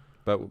 Mm-hmm.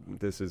 But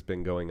this has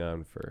been going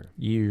on for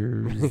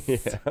Years. yeah.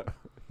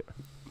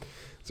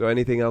 So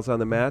anything else on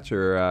the match,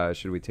 or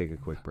should we take a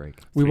quick break?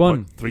 We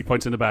won. 3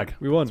 points in the bag.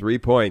 We won. 3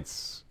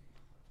 points.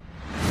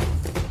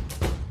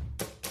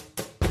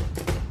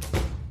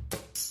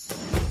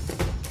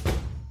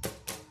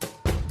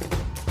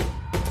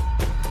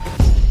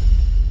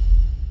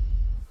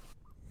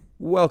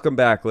 Welcome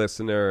back,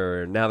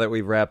 listener. Now that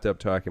we've wrapped up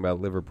talking about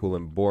Liverpool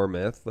and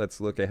Bournemouth, let's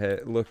look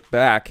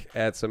back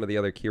at some of the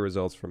other key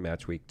results from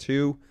match week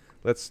 2.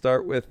 Let's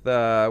start with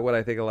what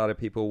I think a lot of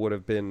people would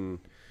have been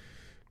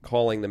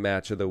calling the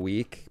match of the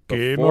week.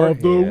 Game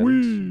of the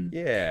beforehand.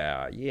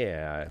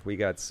 Yeah. We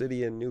got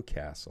City and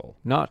Newcastle.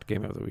 Not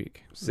game of the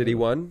week. City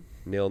won.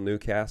 Neil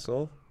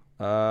Newcastle.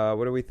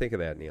 What do we think of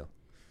that, Neil?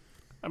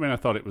 I mean, I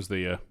thought it was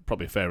the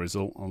probably a fair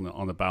result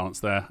on the balance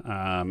there.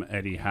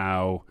 Eddie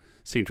Howe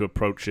seemed to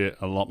approach it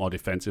a lot more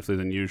defensively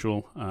than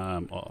usual,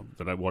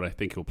 than what I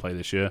think he'll play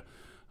this year,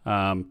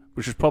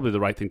 which is probably the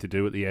right thing to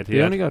do at the Etihad.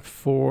 He only got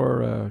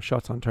 4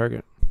 shots on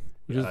target,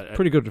 which is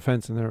pretty good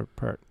defence in their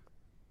part.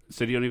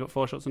 City only got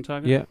 4 shots on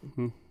target? Yeah.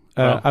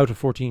 Well, out of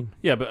 14.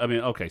 Yeah, but I mean,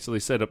 okay, so they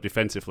set up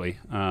defensively.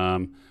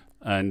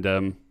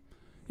 1-0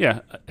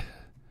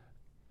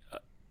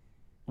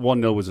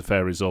 was a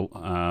fair result.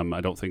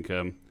 I don't think,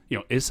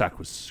 Isak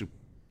was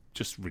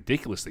just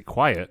ridiculously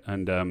quiet.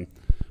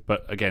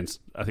 But again,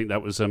 I think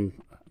that was, I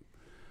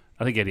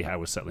think Eddie Howe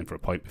was settling for a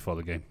point before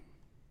the game.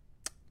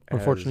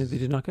 Unfortunately, they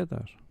did not get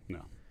that.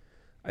 No.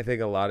 I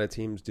think a lot of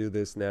teams do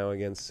this now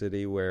against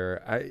City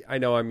where I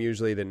know I'm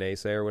usually the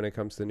naysayer when it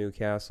comes to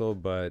Newcastle,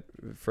 but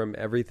from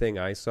everything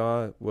I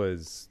saw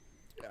was,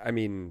 I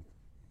mean,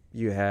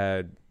 you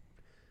said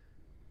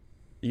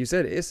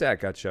Isak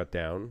got shut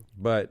down,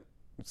 but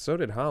so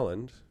did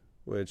Holland,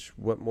 which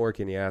what more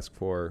can you ask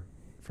for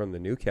from the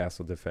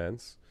Newcastle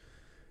defense?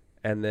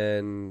 And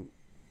then,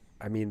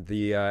 I mean,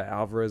 the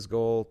Alvarez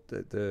goal,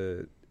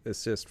 the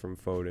assist from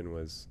Foden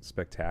was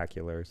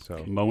spectacular.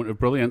 So moment of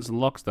brilliance and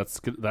locks. That's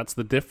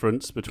the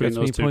difference between Gets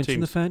those me two points teams.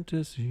 in the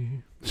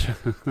fantasy.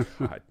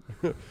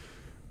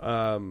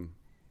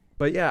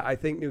 But yeah, I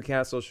think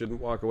Newcastle shouldn't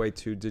walk away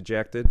too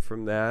dejected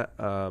from that.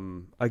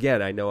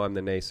 Again, I know I'm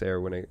the naysayer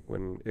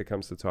when it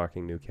comes to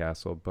talking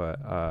Newcastle,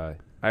 but I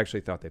actually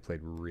thought they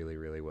played really,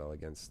 really well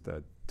against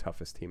the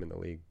toughest team in the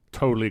league.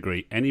 Totally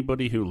agree.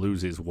 Anybody who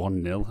loses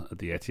 1-0 at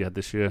the Etihad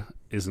this year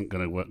isn't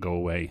going to go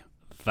away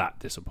that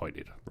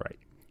disappointed. Right.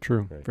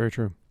 True. Right. Very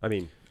true. I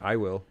mean, I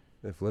will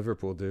if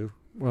Liverpool do,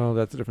 Well,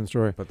 that's a different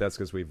story. but that's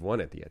because we've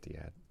won at the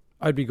Etihad.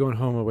 I'd be going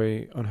home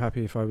away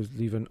unhappy if I was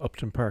leaving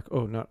Upton Park.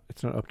 Oh,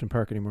 it's not Upton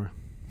Park anymore.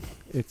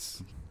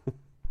 It's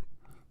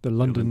the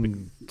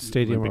London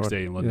Stadium. Olympic or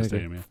Stadium, London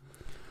Stadium, yeah.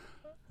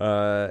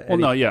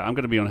 I'm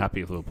going to be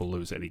unhappy if Liverpool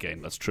lose any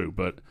game. That's true.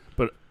 But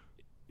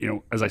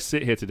as I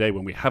sit here today,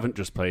 when we haven't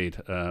just played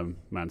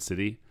Man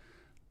City,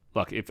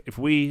 look, if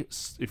we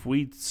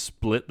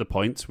split the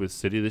points with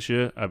City this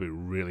year, I'd be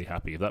really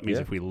happy. If that means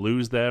if we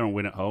lose there and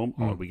win at home,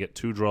 or we get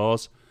 2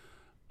 draws,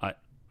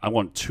 I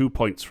want 2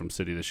 points from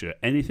City this year.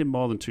 Anything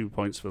more than 2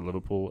 points for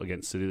Liverpool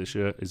against City this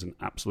year is an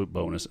absolute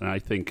bonus, and I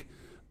think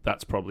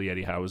that's probably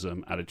Eddie Howe's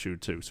attitude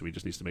too. So he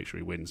just needs to make sure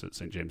he wins at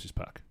St James's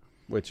Park,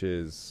 which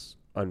is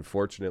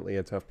unfortunately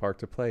a tough park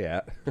to play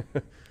at.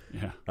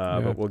 Yeah.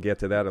 But we'll get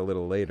to that a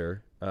little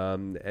later.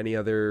 Any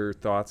other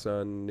thoughts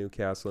on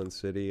Newcastle and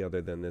City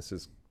other than this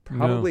is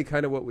probably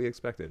kind of what we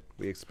expected?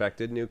 We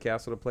expected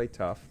Newcastle to play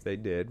tough. They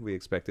did. We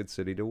expected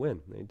City to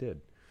win. They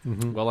did.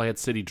 Mm-hmm. Well, I had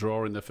City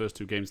draw in their first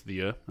 2 games of the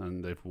year,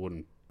 and they've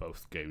won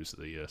both games of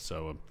the year.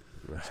 So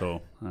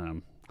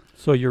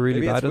you're really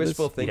maybe bad it's at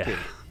wishful this? thinking.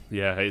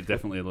 Yeah,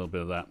 definitely a little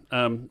bit of that.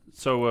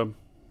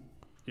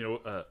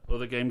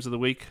 Other games of the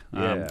week.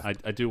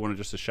 I do want to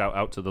just a shout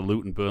out to the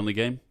Luton Burnley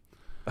game.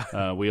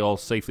 We all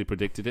safely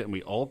predicted it, and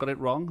we all got it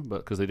wrong, but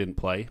because they didn't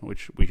play,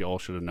 which we all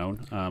should have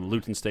known.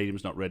 Luton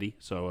Stadium's not ready,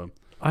 so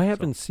I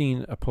haven't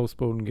seen a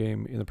postponed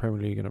game in the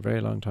Premier League in a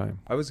very long time.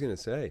 I was going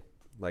to say,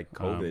 like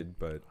COVID,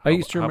 but I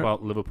used to how remember.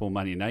 about Liverpool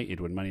Man United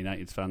when Man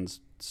United's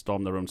fans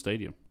stormed their own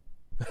stadium?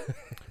 But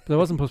that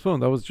wasn't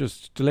postponed. That was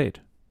just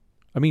delayed.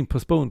 I mean,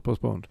 postponed.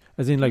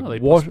 As in, like, No, they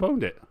what?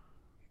 postponed it.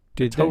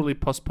 Did Totally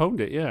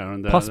postponed it, yeah.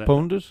 And,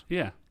 postponed it?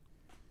 Yeah.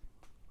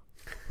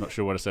 Not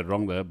sure what I said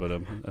wrong there, but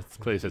that's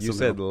clearly said you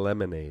something said wrong.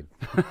 lemonade.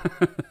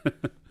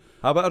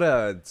 How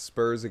about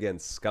Spurs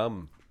against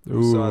Scum?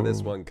 Who saw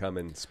this one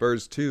coming?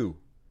 Spurs 2,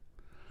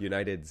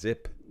 United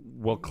zip.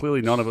 Well,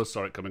 clearly none of us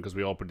saw it coming because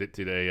we all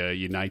predicted a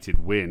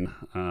United win.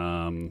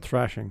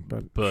 Thrashing,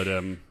 but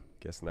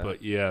Guess not.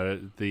 But yeah,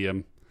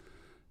 the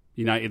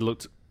United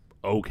looked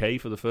okay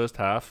for the first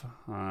half,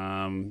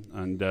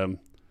 and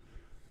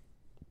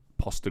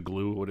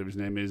Postecoglou, whatever his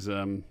name is,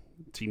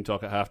 team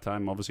talk at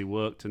halftime obviously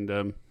worked,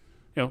 and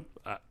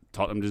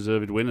Tottenham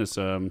deserved winners.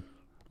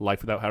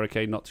 Life without Harry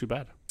Kane, not too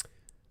bad.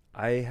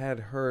 I had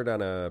heard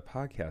on a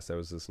podcast I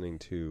was listening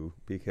to,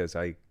 because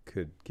I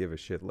could give a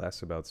shit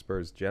less about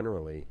Spurs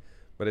generally,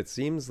 but it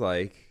seems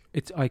like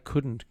I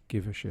couldn't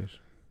give a shit.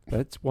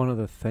 That's one of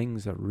the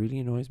things that really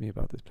annoys me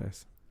about this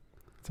place.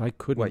 I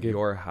couldn't give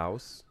your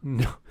house?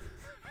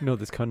 No,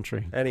 this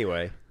country.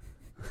 Anyway,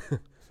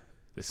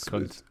 This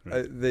cunt.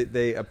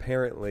 they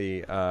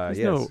apparently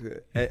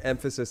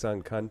emphasis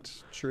on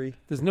country.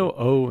 There's no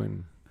O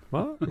in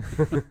what?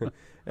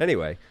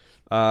 Anyway,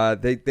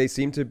 they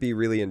seem to be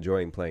really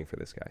enjoying playing for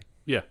this guy.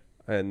 Yeah.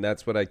 And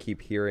that's what I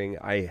keep hearing.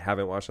 I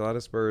haven't watched a lot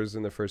of Spurs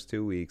in the first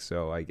 2 weeks,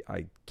 so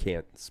I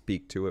can't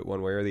speak to it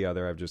one way or the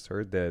other. I've just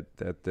heard that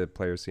the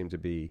players seem to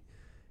be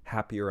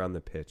happier on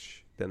the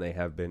pitch than they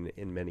have been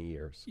in many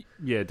years.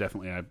 Yeah,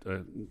 definitely.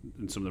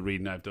 In some of the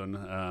reading I've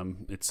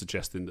done, it's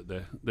suggesting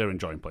that they're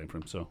enjoying playing for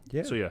him. So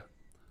yeah.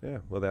 Yeah,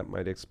 well, that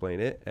might explain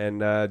it.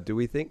 And do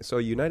we think so?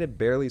 United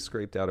barely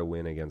scraped out a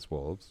win against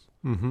Wolves.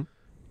 Mm-hmm.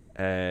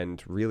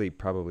 and really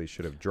probably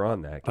should have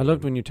drawn that I game.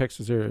 loved when you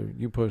texted us here.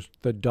 You put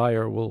the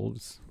dire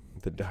wolves.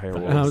 The dire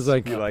wolves. And I was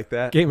like, you like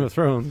that? Game of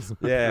Thrones.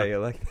 Yeah, you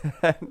like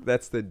that?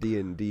 That's the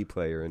D&D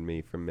player in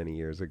me from many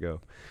years ago.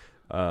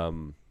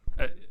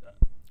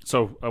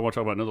 So I want to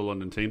talk about another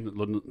London team,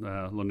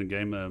 London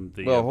game.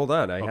 Well, hold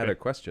on. I had okay. a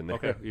question there.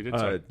 Okay, you did.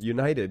 Sorry.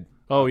 United.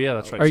 Oh yeah,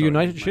 that's right. Are sorry.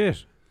 United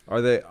shit? Are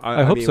they?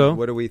 I hope mean, so.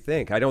 What do we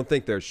think? I don't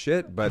think they're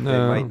shit, but they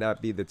No. might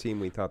not be the team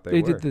we thought they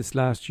They were. did this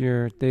last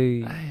year.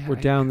 They were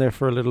down there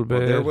for a little bit.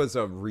 Well, there was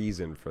a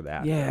reason for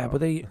that. Yeah, though.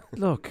 but they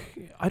look.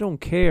 I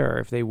don't care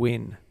if they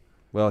win.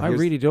 Well, I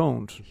really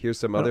don't. Here's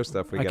some other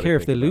stuff we I got. care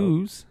if they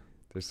lose.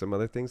 There's some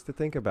other things to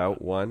think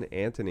about. One,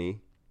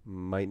 Anthony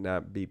might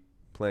not be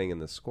playing in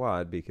the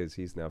squad because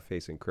he's now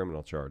facing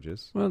criminal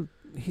charges. Well,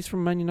 he's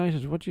from Man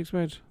United. What do you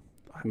expect?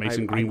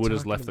 Mason I'm Greenwood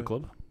has talking left the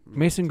about- club.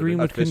 Mason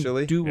Greenwood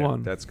Officially? can do Yeah,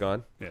 one. That's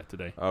gone. Yeah,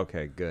 today.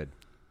 Okay, good.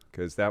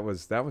 Because that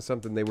was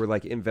something they were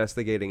like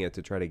investigating it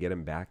to try to get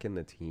him back in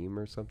the team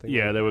or something.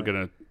 Yeah, like they were that.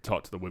 going to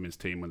talk to the women's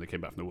team when they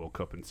came back from the World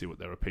Cup and see what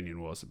their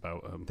opinion was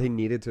about. They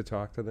needed to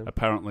talk to them.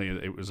 Apparently,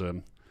 it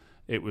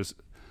was.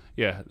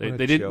 Yeah, What a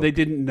they didn't. joke. They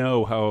didn't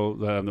know how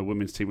the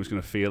women's team was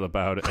going to feel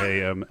about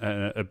an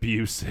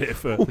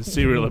abusive, a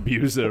serial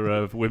abuser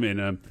of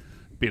women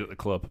being at the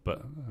club.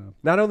 But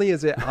Not only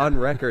is it on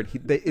record,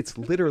 it's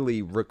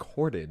literally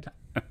recorded.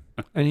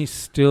 And he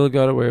still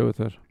got away with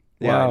it.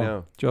 Yeah, Wow. I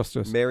know.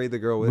 Justice. Marry the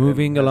girl with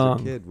Moving him, has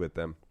along. a kid with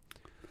them.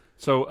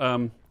 so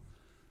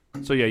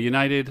yeah,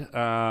 United.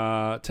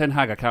 Ten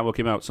Hag, I can't work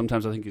him out.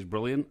 Sometimes I think he's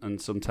brilliant,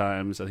 and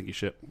sometimes I think he's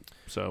shit.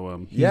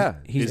 So Yeah,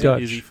 He's is,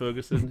 Dutch. Is he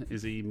Ferguson?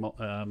 Is he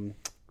Moyes?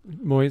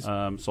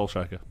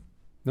 Solskjaer?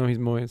 No, he's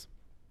Moyes.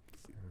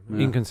 Yeah.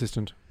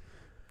 Inconsistent.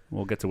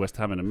 We'll get to West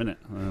Ham in a minute.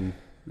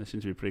 They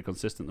seem to be pretty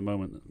consistent at the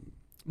moment.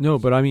 No,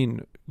 but I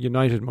mean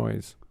United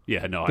Moyes.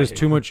 Yeah, no, There's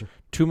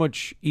too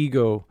much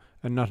ego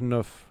and not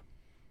enough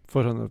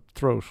foot on the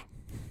throat.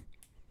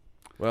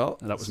 Well,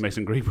 That was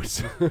Mason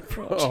Greenwood's.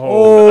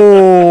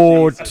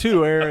 Oh,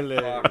 too early.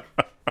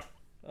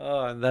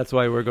 And that's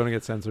why we're going to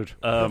get censored.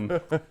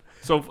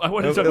 So I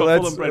want to talk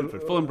about Fulham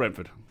Brentford. Fulham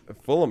Brentford.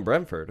 Fulham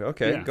Brentford.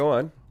 Okay, Yeah. go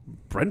on.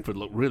 Brentford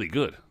looked really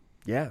good.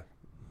 Yeah,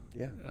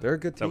 they're a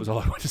good team. That was all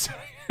I wanted to say.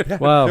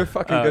 Wow. They're a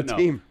fucking good No.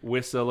 team.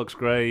 Wissa looks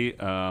great.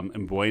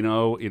 And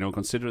Bueno,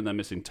 considering they're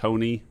missing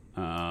Tony.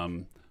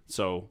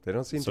 So They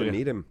don't seem So, to yeah.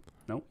 need him.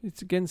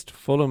 It's against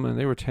Fulham, and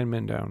they were 10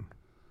 men down.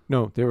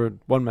 No, they were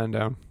 1 man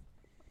down.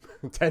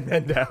 10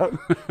 men down.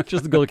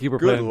 Just the goalkeeper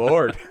Good playing.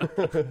 lord.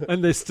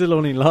 And they still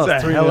only lost.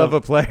 That's a 3-0. hell of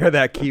a player,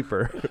 that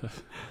keeper.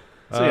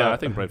 So yeah, I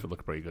think Brentford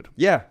looked pretty good.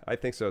 Yeah, I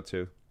think so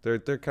too. They're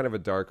kind of a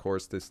dark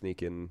horse to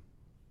sneak in,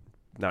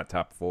 not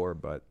top 4,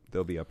 but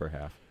they'll be upper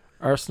half.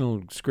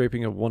 Arsenal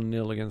scraping a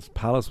 1-0 against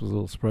Palace was a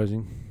little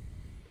surprising.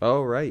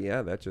 Oh right,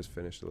 yeah, that just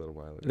finished a little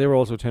while ago. They were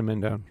also 10 men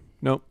down.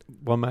 Nope,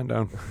 1 man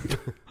down.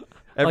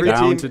 Every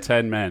Down team, to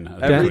 10 men. I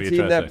think every what you're team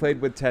trying to that say.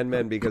 played with 10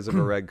 men because of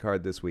a red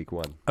card this week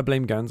won. I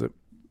blame Ganzit.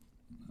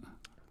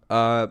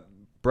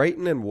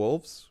 Brighton and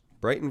Wolves.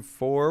 Brighton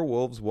 4,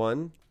 Wolves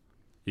 1.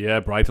 Yeah,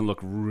 Brighton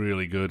looked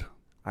really good.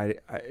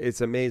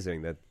 It's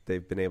amazing that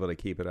they've been able to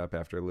keep it up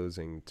after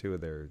losing 2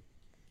 of their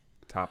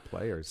top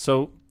players.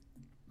 So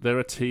they're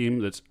a team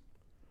that's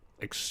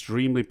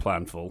extremely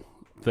planful.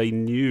 They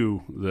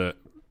knew that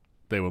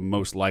they were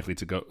most likely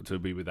to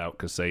be without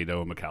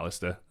Caicedo and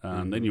MacAllister,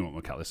 and they knew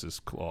what MacAllister's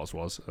clause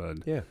was.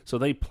 And Yeah. so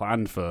they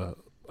planned for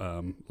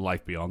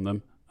life beyond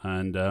them.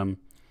 And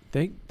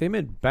They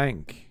made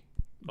bank.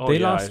 oh, They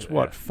yeah,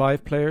 lost,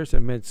 5 players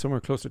and made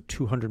somewhere close to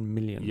 200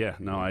 million. Yeah,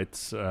 no,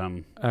 it's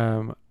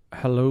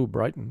Hello,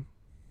 Brighton.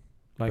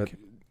 Like,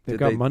 they've did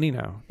got they- money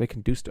now. They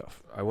can do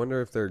stuff. I wonder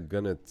if they're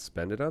going to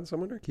spend it on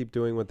someone or keep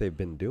doing what they've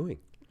been doing.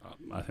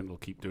 I think they'll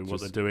keep doing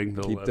what Just they're doing.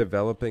 They'll, Keep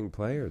developing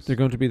players. They're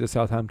going to be the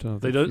Southampton of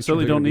they the don't, future.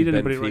 certainly They're don't gonna need be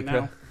anybody right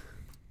Benfica.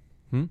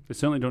 now. They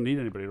certainly don't need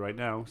anybody right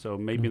now. So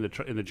maybe in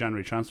the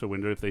January transfer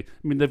window, if they, I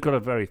mean, they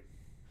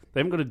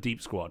haven't got a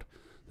deep squad.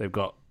 They've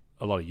got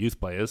a lot of youth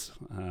players,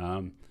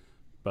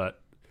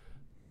 but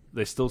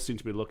they still seem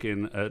to be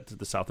looking at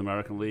the South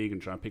American League and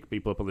trying to pick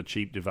people up on the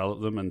cheap, develop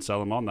them, and sell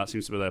them on. That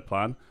seems to be their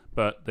plan.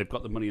 But they've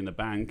got the money in the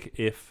bank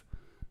if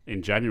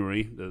in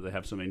January they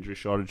have some injury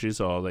shortages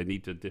or they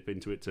need to dip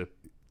into it to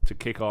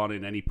kick on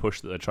in any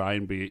push that they're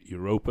trying, be it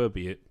Europa,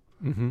 be it,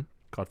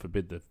 God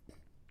forbid, the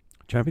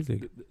Champions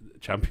League.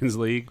 Champions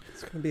League.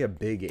 It's going to be a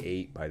big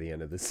 8 by the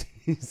end of the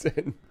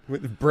season,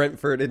 with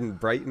Brentford and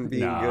Brighton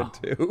being Nah.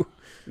 good too.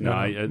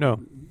 No,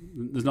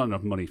 there's not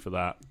enough money for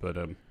that. But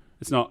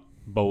it's not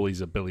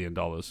Bowley's $1 billion.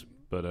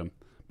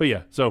 But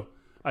yeah, so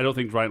I don't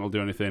think Brighton will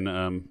do anything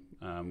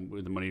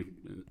with the money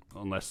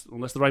unless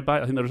the right buy.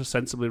 I think they're a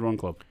sensibly run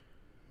club.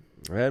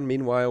 And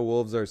meanwhile,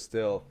 Wolves are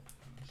still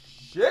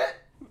shit.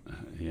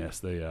 Yes,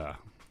 they are.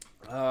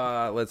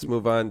 Let's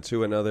move on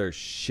to another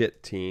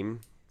shit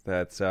team.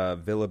 That's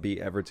Villa beat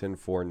Everton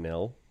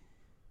 4-0.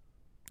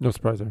 No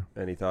surprise there.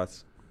 Any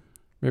thoughts?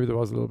 Maybe there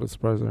was a little bit of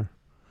surprise there.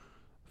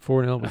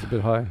 4-0 was a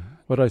bit high.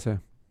 What did I say?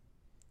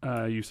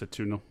 You said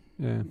 2-0.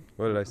 Yeah.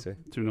 What did I say?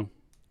 2-0.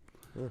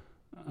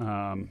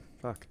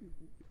 Fuck.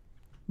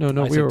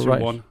 No, I we said were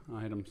right. 2-1.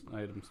 I had him.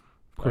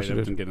 Of course you did.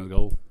 Everton getting a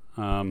goal.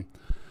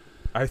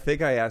 I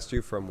think I asked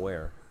you from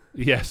where.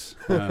 Yes,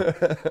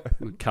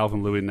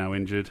 Calvin Lewin now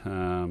injured.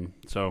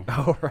 So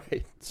Oh,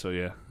 right. So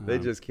yeah, They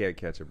just can't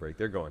catch a break.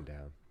 They're going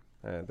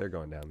down. They're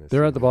going down this They're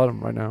season. at the bottom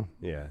right now.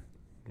 Yeah.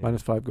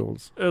 Minus 5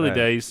 goals. early Right.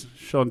 days.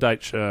 Sean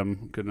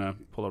Dyche gonna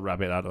pull a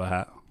rabbit out of a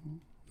hat.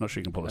 Not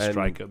sure he can pull a And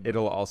striker.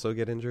 it'll also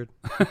get injured.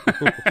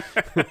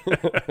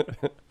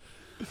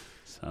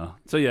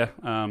 So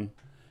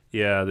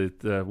yeah,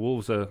 the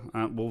Wolves are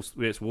Wolves.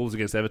 It's Wolves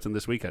against Everton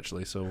this week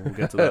actually. So we'll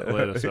get to that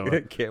later.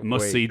 So Can't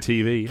must wait.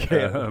 see TV.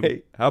 Can't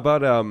wait. How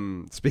about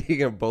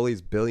speaking of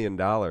bullies, $1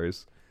 billion.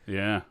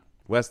 Yeah,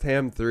 West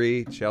Ham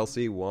 3,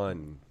 Chelsea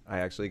 1. I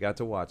actually got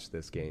to watch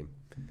this game.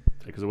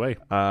 take us away.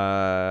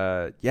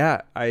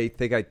 Yeah, I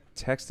think I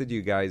texted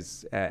you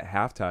guys at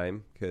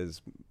halftime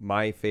because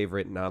my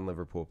favorite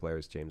non-Liverpool player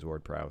is James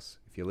Ward-Prowse.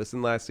 If you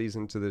listened last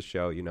season to this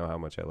show, you know how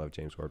much I love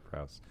James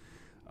Ward-Prowse.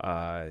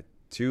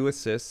 2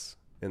 assists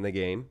in the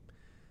game.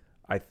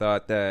 I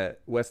thought that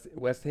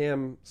West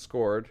Ham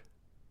scored.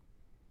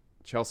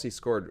 Chelsea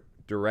scored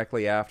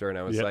directly after, and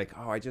I was like,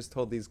 oh, I just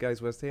told these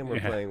guys West Ham were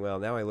playing well.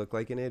 Now I look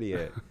like an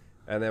idiot.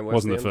 And then West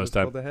Wasn't Ham the first just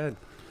time. pulled ahead.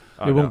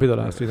 Oh, It won't be the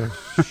last either.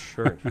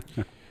 Sure.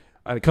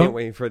 I Come- can't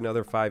wait for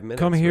another 5 minutes.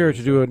 Come here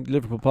to do a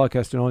Liverpool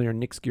podcast in all your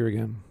Knicks gear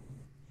again.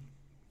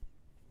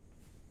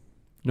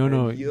 No, And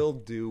no. you'll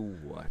do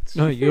what?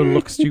 No, you'll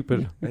look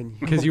stupid And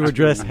because you were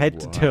dressed do head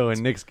to what? toe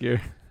in Knicks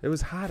gear. It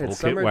was hot.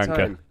 It's Full kit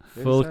summertime.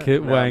 It Full was hot.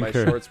 kit No, wanker. My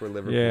shorts were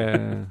Liverpool.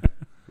 Yeah.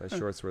 My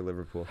shorts were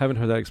Liverpool. Haven't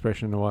heard that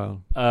expression in a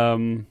while.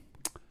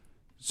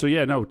 So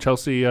yeah, no,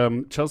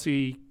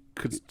 Chelsea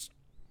could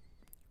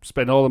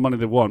spend all the money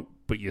they want,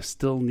 but you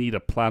still need a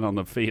plan on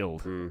the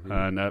field. Mhm.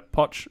 And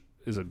Poch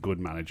is a good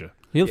manager.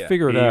 He'll Yeah.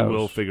 figure it He out.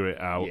 will figure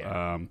it out.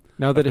 Yeah.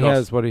 Now that of he course.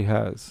 has what he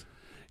has.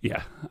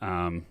 Yeah.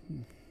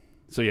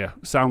 So yeah,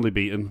 soundly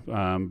beaten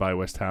by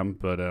West Ham,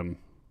 but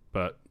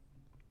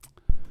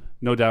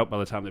no doubt by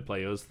the time they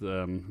play us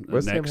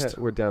West Ham next,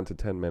 we're down to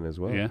 10 men as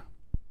well. yeah,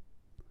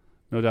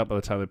 no doubt by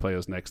the time they play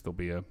us next, they'll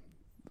be up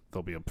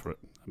for it,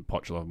 and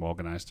Poch will have them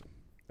organised.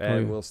 And Oh,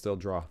 yeah. we'll still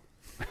draw.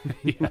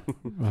 Yeah.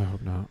 I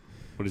hope not.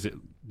 What is it?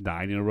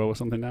 9 in a row or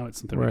something now? It's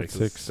something We're at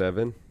ridiculous. 6.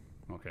 7.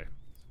 Okay.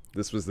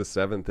 This was the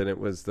 7th, and it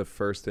was the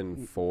first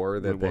in 4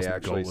 that It they wasn't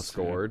actually goalless, yeah.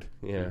 scored.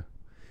 Yeah. Yeah.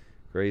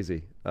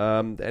 Crazy.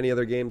 Any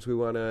other games we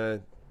want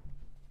to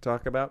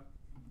talk about?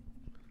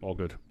 All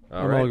good.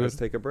 All I'm right, all let's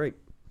good. take a break.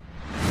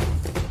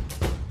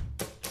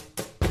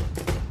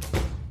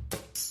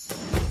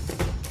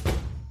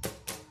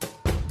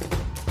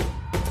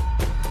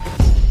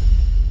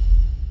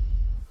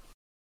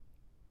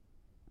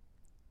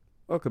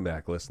 Welcome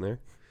back, listener.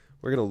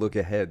 We're going to look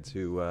ahead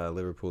to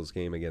Liverpool's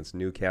game against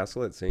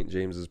Newcastle at St.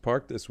 James's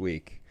Park this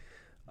week.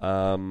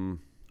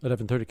 11:30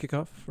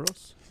 kickoff for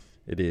us.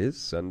 It is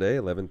Sunday,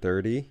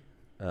 11:30.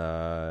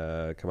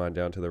 Come on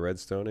down to the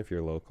Redstone if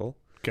you're local.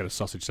 Get a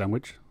sausage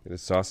sandwich. Get a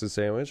sausage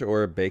sandwich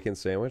or a bacon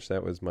sandwich.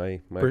 That was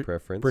my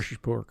preference.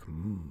 British pork.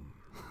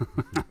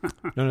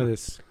 None of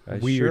this I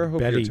weird sure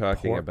hope you're belly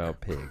talking pork.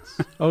 about pigs.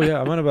 Oh yeah,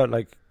 I'm on about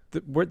like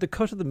where the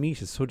cut of the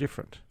meat is so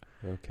different.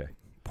 Okay.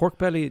 Pork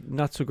belly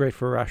not so great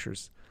for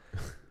rashers.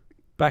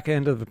 Back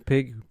end of a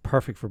pig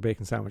perfect for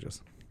bacon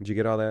sandwiches. Did you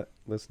get all that,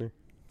 listener?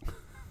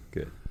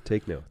 Good.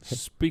 Take notes.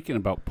 Speaking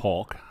about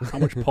pork, how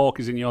much pork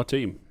is in your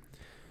team?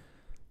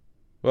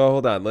 Well,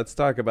 hold on. Let's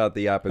talk about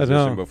the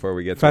opposition before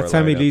we get to Fat our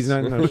Sammy lineups. Lee's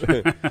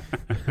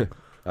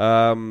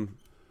not.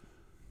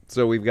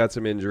 So we've got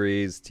some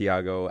injuries.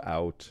 Thiago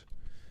out.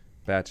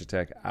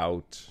 Bachatek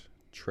out.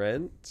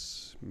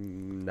 Trent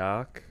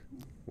knock.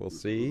 We'll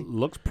see.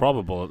 Looks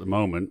probable at the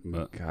moment,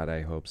 but God,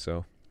 I hope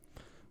so.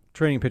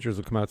 Training pictures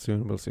will come out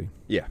soon. We'll see.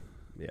 Yeah.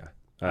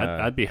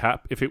 I'd be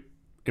happy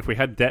if we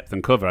had depth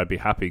and cover. I'd be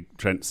happy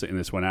Trent sitting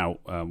this one out.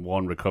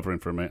 1, recovering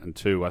from it, and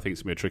 2, I think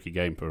it's gonna be a tricky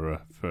game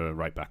for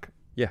right back.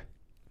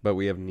 But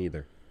we have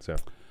neither, so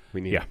we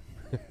need. Yeah.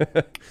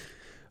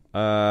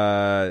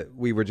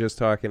 We were just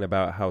talking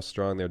about how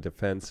strong their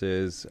defense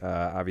is.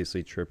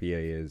 Obviously,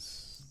 Trippier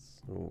is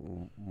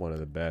one of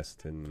the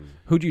best in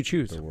Who do you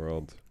choose? the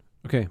world.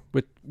 Okay,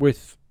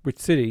 with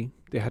City,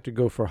 they had to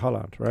go for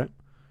Haaland, right?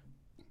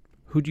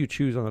 Who do you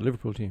choose on the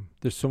Liverpool team?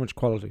 There's so much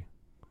quality.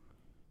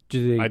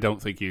 Do they? I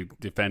don't think you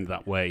defend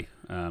that way.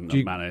 Do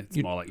you- manner. It's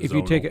you- more like if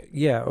you zonal. take it,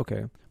 yeah,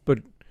 okay, but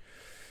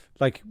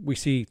like we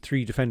see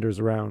 3 defenders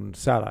around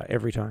Salah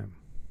every time,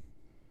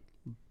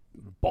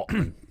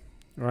 Botman.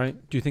 right?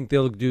 Do you think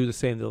they'll do the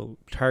same? They'll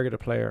target a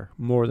player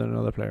more than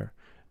another player,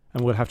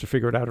 and we'll have to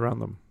figure it out around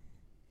them.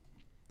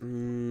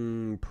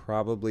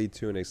 Probably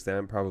to an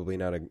extent. Probably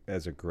not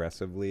as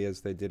aggressively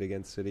as they did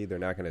against City. They're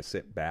not going to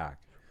sit back.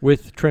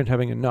 With Trent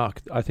having a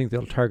knock, I think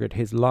they'll target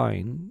his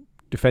line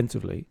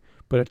defensively,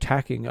 but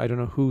attacking, I don't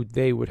know who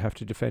they would have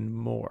to defend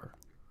more.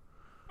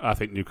 I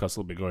think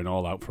Newcastle will be going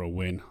all out for a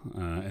win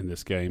in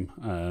this game.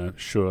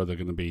 Sure, they're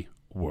going to be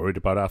worried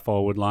about our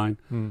forward line.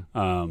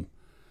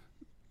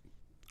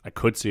 I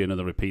could see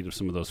another repeat of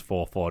some of those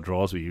 4-4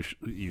 draws we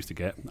used to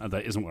get.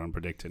 That isn't what I'm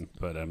predicting,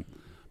 but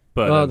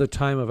the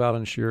time of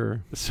Alan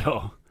Shearer.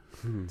 so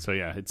So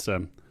yeah, it's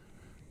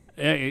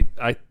Eddie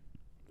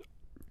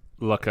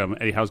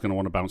Howe's going to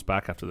want to bounce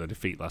back after the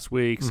defeat last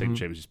week. St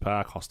James's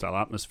Park, hostile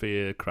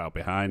atmosphere, crowd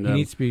behind them. He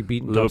needs to be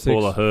beaten.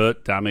 Liverpool are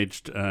hurt,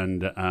 damaged,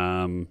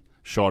 and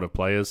short of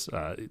players.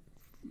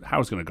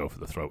 Howe's going to go for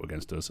the throat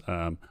against us.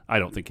 I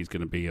don't think he's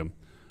going to be. I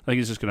think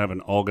he's just going to have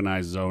an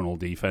organised zonal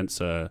defence,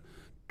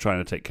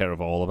 trying to take care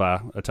of all of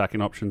our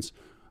attacking options.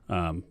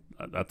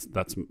 That's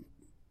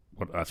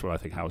what I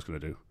think Howe's going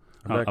to do.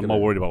 I'm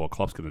more worried about what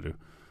Klopp's going to do.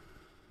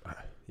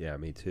 Yeah,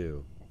 me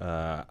too.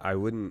 I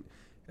wouldn't.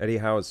 Eddie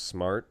Howe is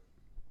smart.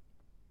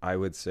 I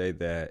would say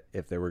that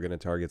if they were going to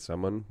target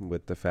someone,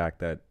 with the fact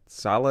that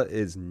Salah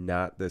is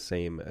not the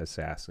same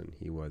assassin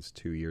he was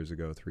 2 years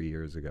ago, 3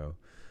 years ago.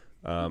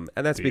 And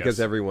that's because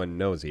everyone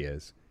knows he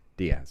is.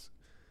 Diaz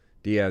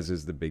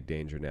is the big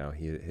danger now.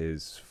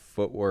 His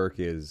footwork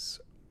is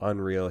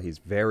unreal. He's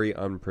very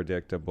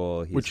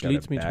unpredictable. Which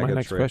leads me to my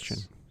next question.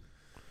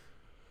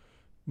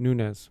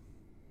 Nunez.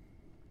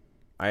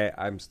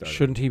 I'm starting.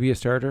 Shouldn't he be a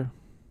starter?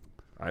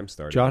 I'm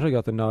starting. Jota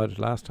got the nod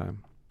last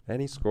time. And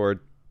he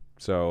scored.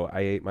 So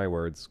I ate my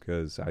words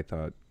because I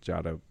thought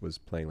Jota was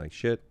playing like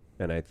shit.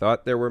 And I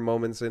thought there were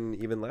moments in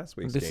even last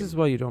week's game. This is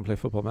why you don't play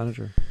Football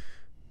Manager.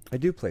 I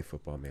do play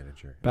Football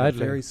Manager.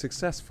 Badly. I'm very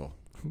successful.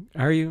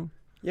 Are you?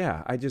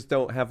 Yeah, I just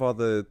don't have all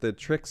the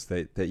tricks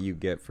that you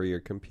get for your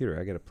computer.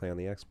 I got to play on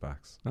the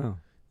Xbox. Oh.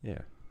 Yeah.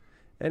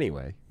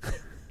 Anyway.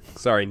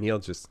 Sorry, Neil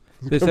just...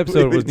 This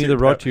episode was neither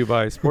brought to you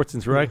by Sports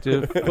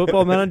Interactive,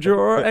 Football Manager,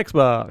 or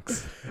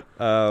Xbox.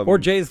 Or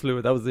Jay's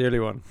Fluid. That was the early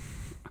one.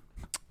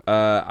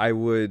 I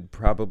would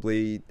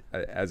probably,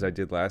 as I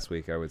did last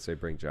week, I would say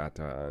bring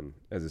Jota on.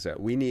 As I said,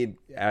 we need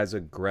as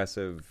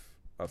aggressive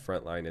a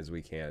front line as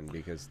we can,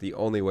 because the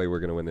only way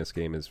we're going to win this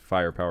game is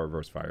firepower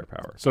versus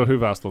firepower. So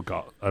who've Arsenal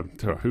got?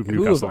 Who've Who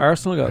Newcastle? have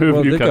Arsenal got?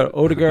 Well, they've got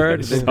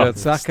Odegaard, they've got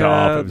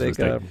Saka, they've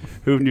got...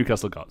 Who've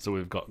Newcastle got? So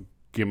we've got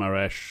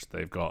Guimaraes,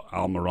 they've got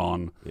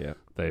Almiron, yeah,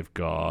 they've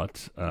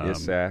got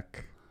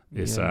Isak,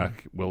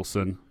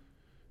 Wilson.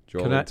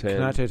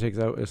 Konate takes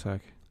out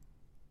Isak.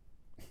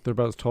 They're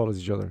about as tall as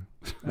each other.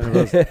 And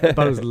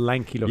about as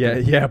lanky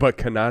looking. Yeah, but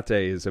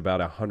Konate is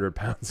about 100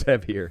 pounds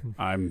heavier.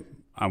 I'm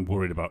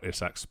worried about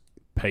Isak's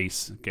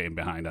pace getting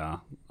behind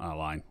our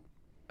line.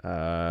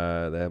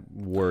 That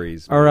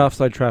worries me. Our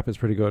offside trap is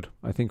pretty good.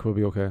 I think we'll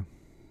be okay.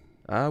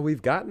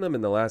 We've gotten them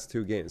in the last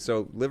two games.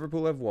 So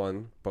Liverpool have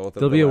won both of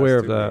They'll the be last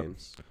aware two of that.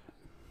 games.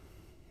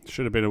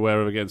 Should have been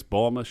aware of against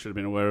Bournemouth. Should have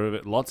been aware of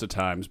it lots of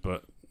times,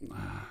 but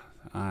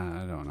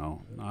I don't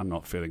know. I'm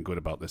not feeling good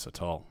about this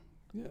at all.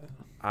 Yeah.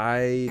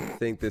 I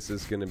think this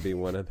is going to be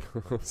one of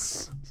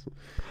those.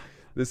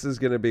 This is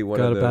going to be one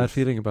of those. Got a bad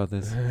feeling about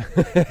this.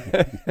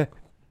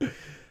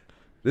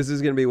 This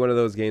is going to be one of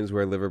those games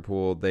where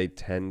Liverpool, they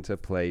tend to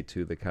play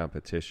to the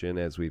competition,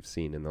 as we've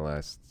seen in the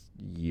last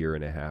year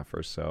and a half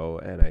or so,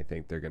 and I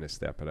think they're going to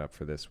step it up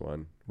for this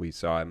one. We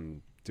saw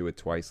him do it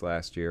twice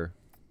last year.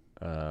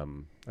 I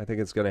think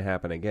it's going to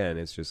happen again.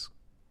 It's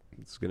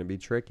going to be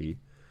tricky.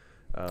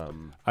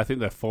 I think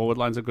their forward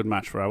line's a good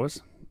match for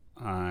ours.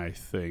 I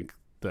think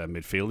their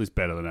midfield is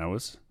better than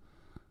ours.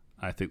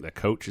 I think their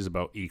coach is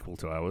about equal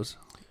to ours.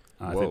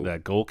 I think their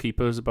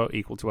goalkeeper is about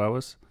equal to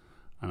ours.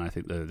 And I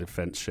think the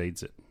defence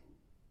shades it.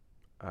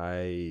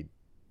 I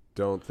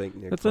don't think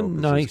Nick That's a Pope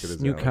is nice as good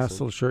as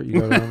Newcastle Allison. shirt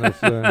you got on.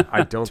 That's,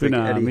 I don't think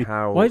Eddie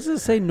Howe... Why does it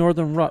say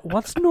Northern Rock?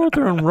 What's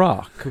Northern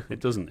Rock? It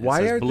doesn't. It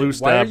why says are Blue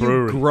Star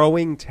Brewery. you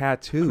growing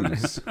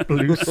tattoos?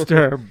 Blue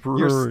Star Brewery.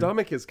 Your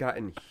stomach has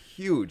gotten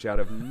huge out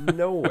of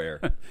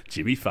nowhere.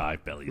 Jimmy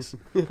Five Bellies.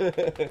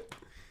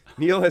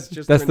 Neil has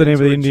just... That's the name of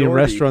the Indian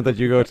restaurant that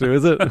you go to,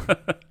 is it?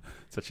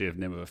 It's actually the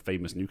name of a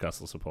famous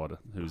Newcastle supporter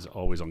who's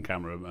always on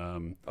camera.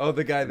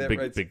 The guy that big,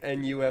 writes big,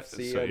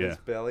 NUFC on his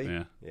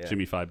belly? Yeah.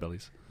 Jimmy Five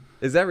Bellies.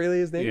 Is that really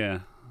his name?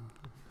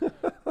 Yeah.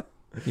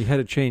 He had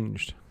it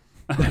changed.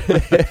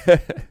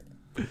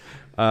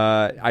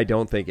 I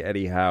don't think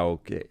Eddie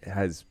Howe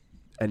has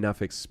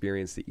enough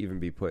experience to even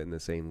be put in the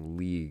same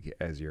league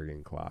as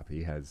Jurgen Klopp.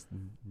 He has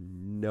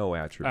no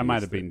attributes. I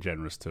might have been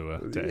generous to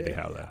Eddie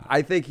Howe there.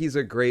 I think he's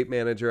a great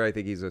manager. I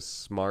think he's a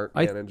smart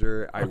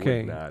manager. I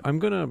would not. I'm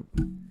going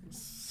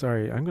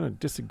to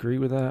disagree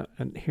with that,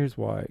 and here's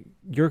why.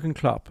 Jurgen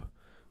Klopp.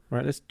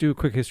 Right, let's do a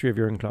quick history of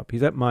Jurgen Klopp.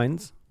 He's at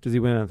Mainz. Does he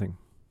win anything?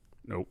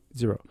 Nope.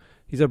 0.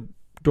 He's at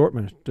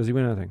Dortmund. Does he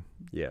win anything?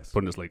 Yes.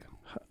 Bundesliga.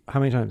 How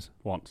many times?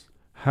 Once.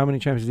 How many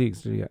Champions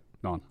Leagues did he get?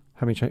 None.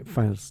 How many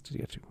finals did he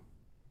get to?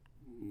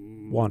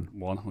 1.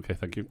 Okay,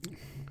 thank you.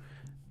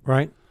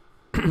 Right.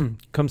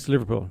 Comes to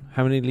Liverpool.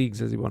 How many leagues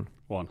has he won?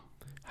 1.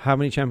 How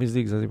many Champions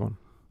Leagues has he won?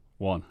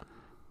 1.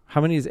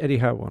 How many has Eddie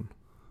Howe won?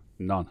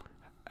 None.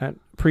 At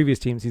previous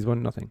teams, he's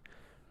won nothing.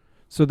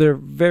 So they're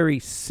very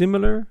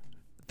similar.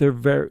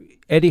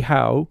 Eddie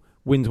Howe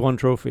wins 1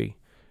 trophy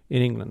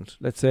in England.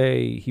 Let's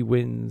say he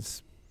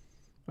wins,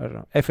 I don't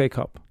know, FA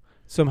Cup.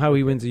 Somehow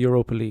he wins a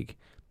Europa League.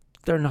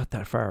 They're not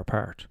that far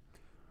apart.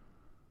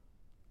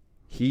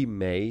 He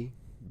may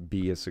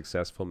be a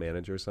successful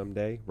manager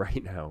someday.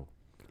 Right now,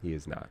 he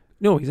is not.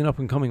 No, he's an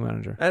up-and-coming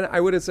manager. And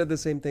I would have said the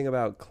same thing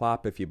about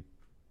Klopp if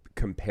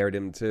compared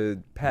him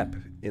to Pep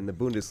in the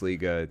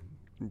Bundesliga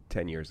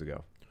 10 years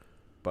ago.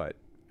 But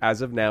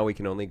as of now, we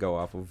can only go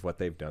off of what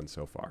they've done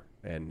so far.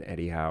 And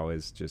Eddie Howe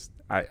is just...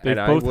 They've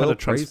both had a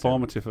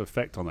transformative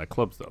effect on their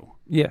clubs, though.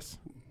 Yes.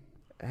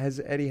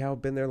 Has Eddie Howe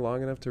been there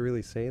long enough to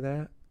really say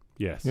that?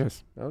 Yes.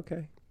 Yes.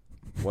 Okay.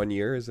 1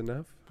 year is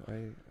enough?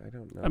 I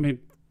don't know. I mean,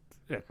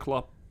 yeah,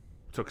 Klopp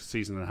took a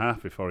season and a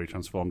half before he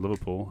transformed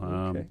Liverpool.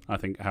 Okay. I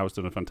think Howe's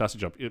done a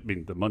fantastic job. I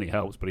mean, the money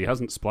helps, but he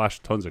hasn't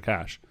splashed tons of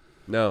cash.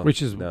 No.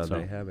 Which is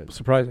they haven't.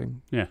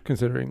 surprising, Yeah.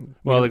 considering...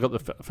 Well, they got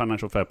the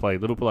financial fair play.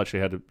 Liverpool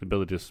actually had the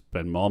ability to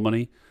spend more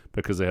money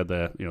because they had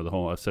their, the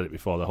whole, I've said it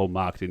before, the whole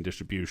marketing,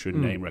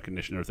 distribution, name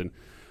recognition, everything.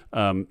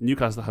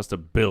 Newcastle has to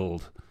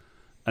build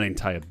an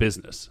entire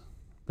business.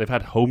 They've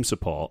had home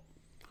support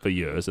for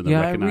years, and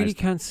I really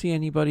can't see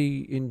anybody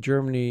in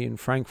Germany, in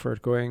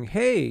Frankfurt, going,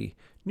 hey,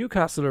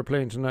 Newcastle are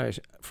playing tonight.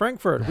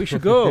 Frankfurt, we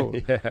should go.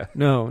 Yeah.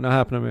 No, not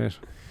happening, mate.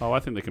 Oh, I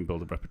think they can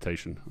build a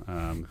reputation.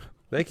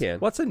 They can.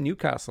 What's a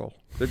Newcastle?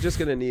 They're just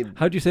going to need...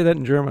 How do you say that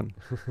in German?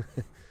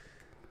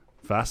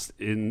 Was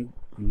in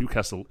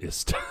Newcastle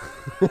ist.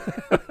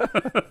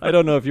 I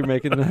don't know if you're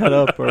making that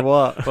up or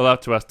what. We'll have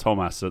to ask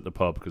Thomas at the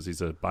pub because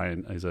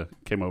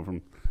came over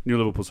from new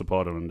Liverpool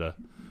supporter and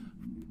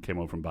came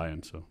over from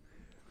Bayern. So,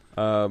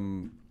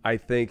 I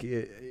think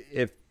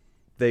if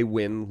they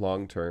win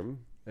long term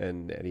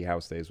and Eddie Howe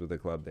stays with the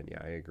club, then yeah,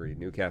 I agree.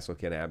 Newcastle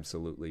can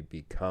absolutely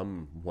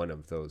become one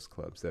of those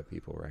clubs that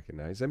people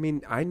recognize. I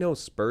mean, I know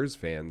Spurs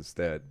fans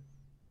that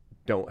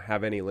don't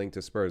have any link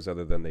to Spurs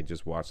other than they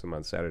just watch them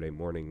on Saturday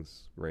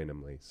mornings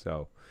randomly.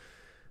 So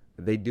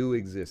they do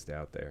exist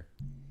out there.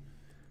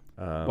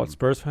 What,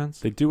 Spurs fans?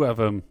 they do have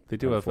a Paul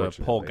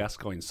Unfortunately.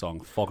 Gascoigne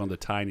song, "Fog on the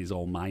Tyne is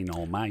all mine,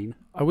 all mine."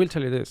 I will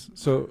tell you this.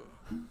 So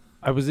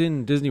I was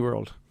in Disney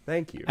World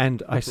Thank you.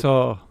 and I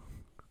saw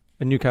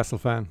a Newcastle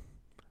fan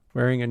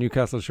wearing a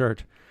Newcastle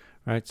shirt.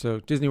 Right, so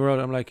Disney World,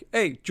 I'm like,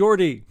 hey,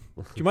 Geordie,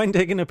 do you mind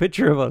taking a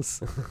picture of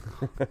us?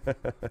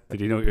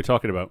 Did you know what you're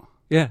talking about?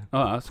 Yeah,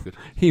 Oh, that's good.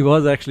 he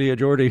was actually a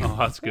Geordie. Oh,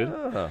 that's good.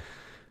 Oh.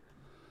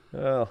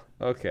 Well,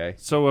 okay.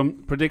 So,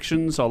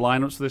 predictions or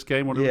lineups for this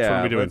game? What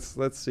are we doing?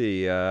 Let's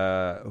see.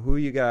 Who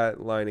you got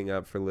lining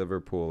up for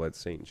Liverpool at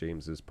St.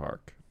 James's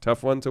Park?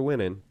 Tough one to win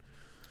in.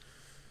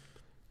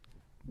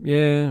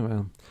 Yeah,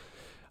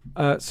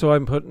 well. So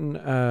I'm putting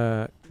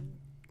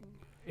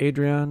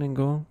Adrian in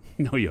goal.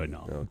 No, you're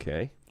not.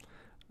 Okay.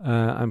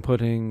 I'm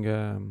putting...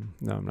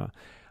 no, I'm not.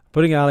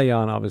 Putting Ali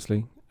on,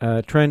 obviously.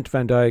 Trent,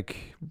 Van Dijk,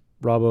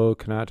 Robbo,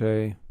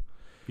 Konate.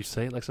 You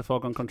say it like it's a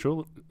foregone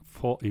control.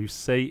 You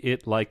say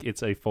it like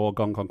it's a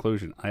foregone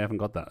conclusion. I haven't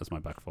got that as my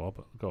back four,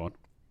 but go on.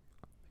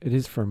 It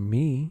is for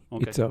me.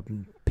 Okay. It's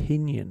an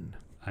opinion.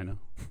 I know.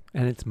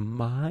 And it's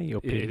my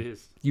opinion. It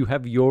is. You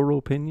have your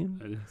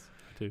opinion? It is.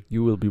 I do.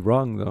 You will be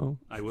wrong, though.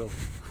 I will.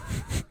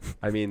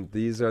 I mean,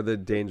 these are the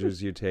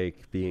dangers you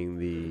take being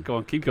the Go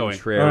on, keep going.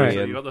 contrarian.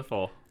 So you got the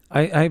four.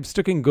 I'm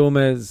sticking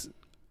Gomez,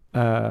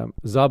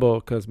 Zabo,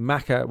 because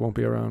Maka won't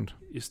be around.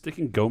 You're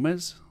sticking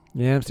Gomez?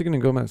 Yeah, I'm sticking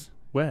in Gomez.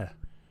 Where?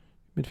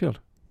 Midfield.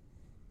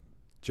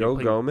 Joe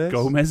Gomez?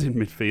 Gomez in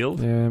midfield?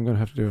 Yeah, I'm going to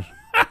have to do it.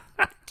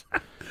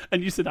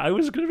 And you said I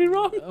was going to be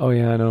wrong? Oh,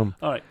 yeah, I know.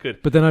 All right,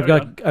 good. But then I've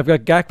Carry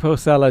got Gakpo,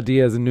 Salah,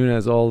 Diaz, and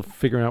Nunez all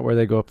figuring out where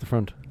they go up the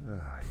front.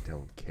 I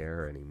don't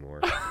care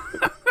anymore.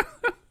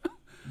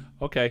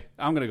 Okay,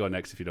 I'm going to go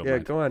next if you don't Yeah,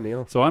 mind. go on,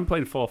 Neil. So I'm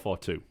playing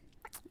 4-4-2.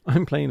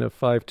 I'm playing a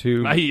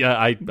 5-2.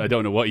 I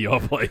don't know what you're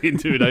playing,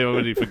 dude. I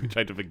already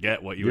tried to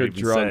forget what you You're even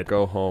drunk. said.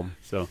 Go home.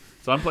 So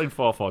I'm playing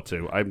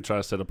 4-4-2. I'm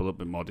trying to set up a little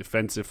bit more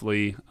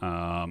defensively.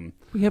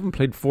 We haven't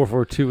played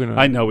 4-4-2 in a...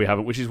 I know we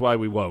haven't, which is why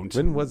we won't.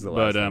 When was the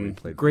last But, time we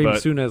played? Graham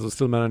but- Souness was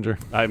still manager.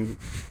 I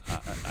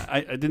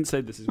didn't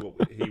say this is what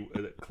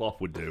Klopp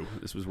would do.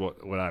 This was what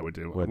I would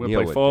do. What I'm gonna Neil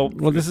play would four.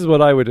 Well, this is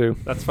what I would do.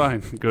 That's fine.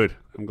 Good.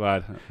 I'm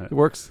glad. It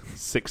works.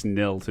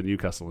 6-0 to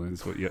Newcastle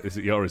is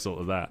your result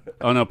of that.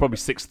 Oh no, probably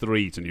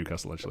 6-3 to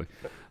Newcastle actually.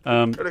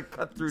 Could have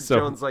cut through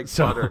Jones like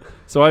butter.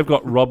 So I've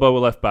got Robbo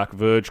left back,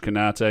 Verge,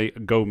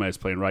 Konate, Gomez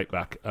playing right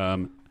back.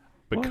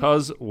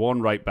 Because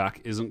one right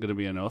back isn't going to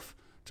be enough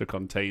to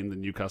contain the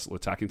Newcastle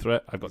attacking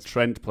threat, I've got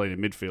Trent playing in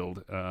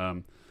midfield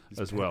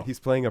as well. He's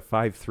playing a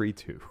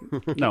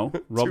 5-3-2. No,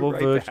 Robbo,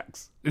 right Verge.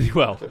 backs.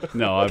 Well,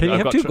 no. I've Can you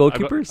have got two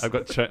goalkeepers? I've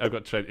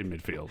got Trent in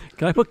midfield.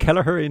 Can I put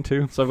Kelleher in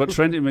too? So I've got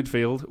Trent in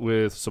midfield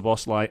with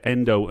Szoboszlai,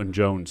 Endo, and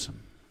Jones.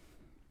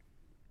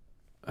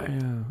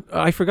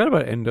 I forgot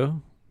about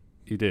Endo.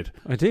 You did.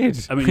 I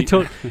did. I mean,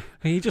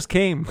 he just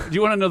came. Do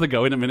you want another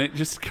go in a minute?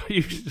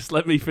 You just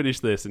let me finish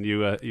this, and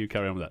you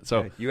carry on with that.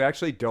 So You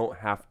actually don't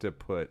have to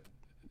put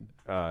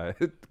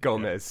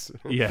Gomez.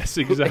 yes,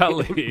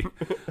 exactly.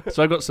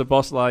 So I've got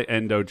Szoboszlai,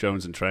 Endo,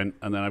 Jones, and Trent,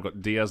 and then I've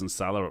got Diaz and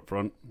Salah up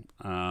front.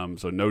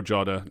 So no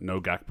Jota,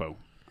 no Gakpo.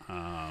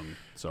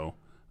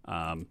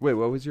 Wait,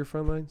 what was your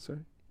front line? Sorry.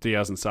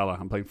 Diaz and Salah.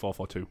 I'm playing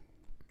 4-4-2.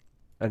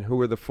 And who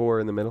were the four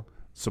in the middle?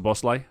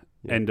 Szoboszlai,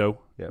 Yeah. Endo,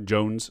 Yeah.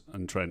 Jones,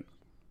 and Trent.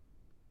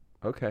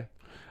 Okay.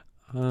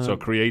 So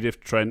creative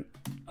Trent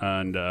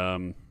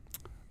and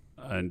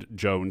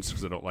Jones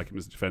because I don't like him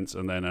as a defense,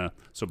 and then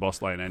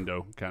Szoboszlai and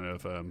Endo kind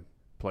of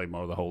play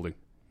more of the holding.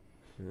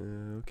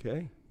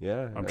 Okay,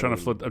 yeah. I'm trying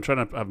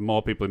to have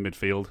more people in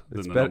midfield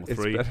than the normal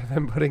three. It's better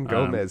than putting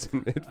Gomez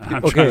in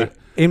midfield. Okay,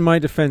 in my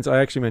defense, I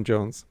actually meant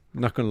Jones.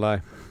 Not going to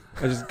lie.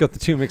 I just got the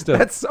two mixed up.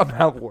 That's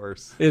somehow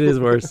worse. It is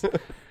worse.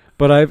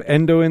 But I have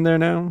Endo in there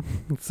now,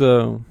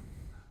 so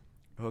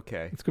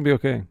okay, it's going to be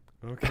okay.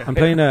 Okay. I'm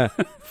playing a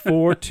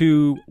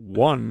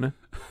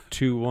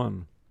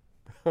 4-2-1-2-1.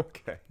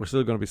 Okay. We're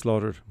still going to be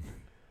slaughtered.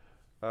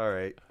 All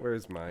right,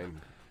 where's mine?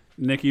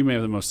 Nick, you may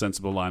have the most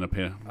sensible lineup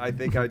here. I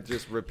think I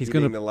just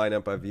repeating the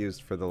lineup I've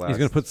used for the last. He's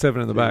going to put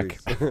 7 in the back.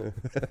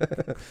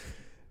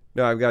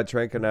 No, I've got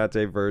Trent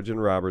Konate, Virgin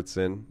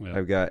Robertson. Yeah.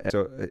 I've got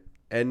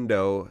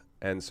Endo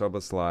and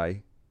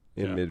Soboslai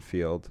in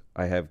midfield.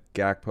 I have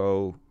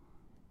Gakpo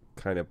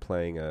kind of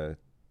playing a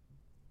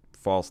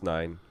false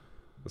 9.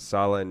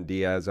 Salah and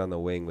Diaz on the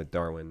wing with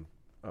Darwin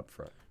up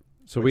front.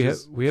 So we have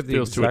the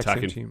feels too exact same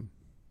attacking. team.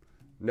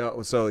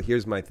 No, so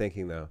here's my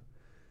thinking though.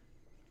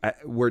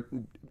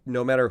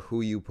 No matter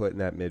who you put in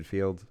that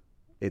midfield,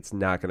 it's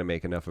not going to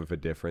make enough of a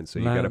difference. So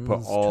you got to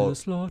put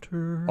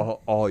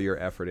all your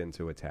effort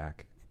into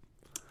attack.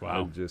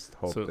 Wow! And just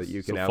hope that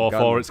you can. So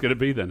 4-4 it's going to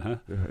be then, huh?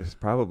 It's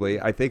probably.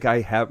 I think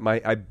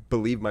I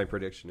believe my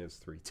prediction is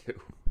 3-2.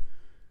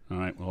 All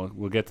right. Well,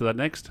 we'll get to that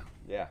next.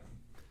 Yeah.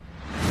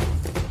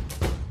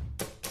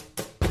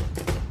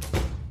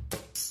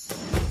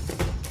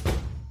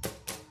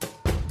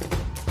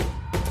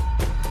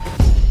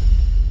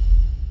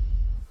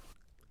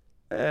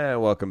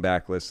 Welcome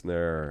back,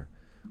 listener.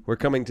 We're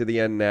coming to the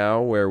end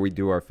now where we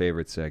do our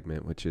favorite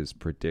segment, which is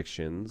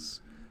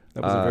predictions.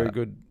 That was a very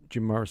good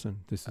Jim Morrison.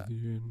 This is the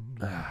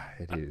end.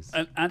 It is.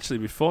 And actually,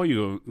 before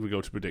we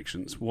go to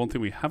predictions, one thing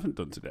we haven't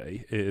done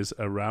today is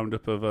a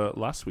roundup of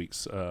last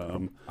week's I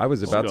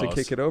was about scores.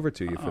 to kick it over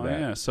to you for that.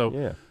 Yeah.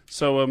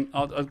 So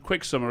a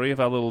quick summary of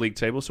our little league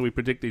table. So we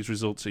predict these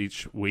results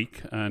each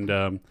week,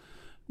 and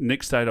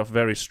Nick started off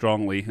very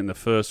strongly in the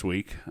first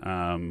week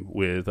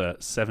with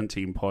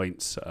 17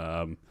 points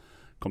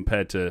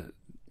compared to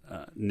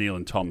Neil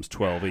and Tom's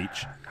 12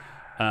 each.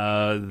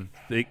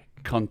 They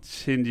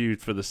continued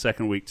for the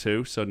second week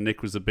too. So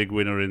Nick was the big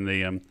winner in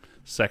the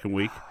second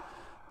week.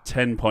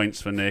 10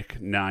 points for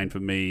Nick, 9 for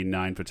me,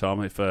 9 for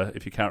Tom. If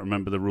you can't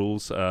remember the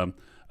rules, a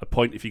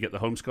point if you get the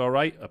home score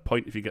right, a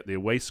point if you get the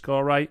away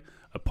score right,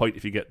 a point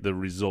if you get the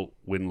result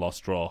win,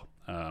 loss, draw,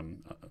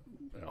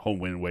 home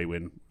win, away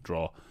win,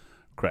 draw.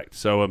 Correct.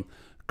 So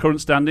current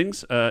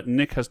standings,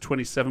 Nick has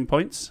 27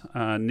 points,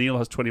 Neil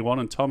has 21,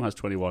 and Tom has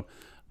 21.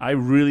 I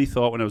really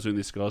thought when I was doing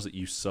these scores that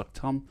you sucked,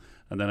 Tom,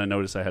 and then I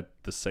noticed I had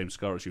the same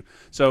score as you.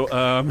 So,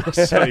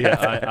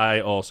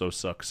 I also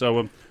suck.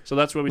 So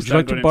that's where we Would you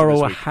start. like to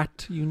borrow a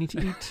hat you need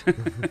to eat?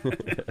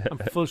 I'm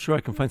full sure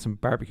I can find some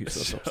barbecue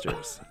sauce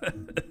upstairs.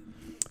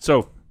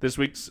 So this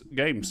week's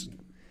games,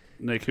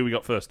 Nick, who we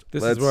got first?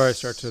 This is where I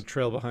start to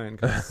trail behind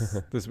because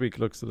this week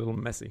looks a little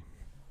messy.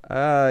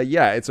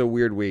 Yeah, it's a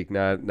weird week.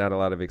 Not a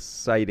lot of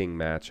exciting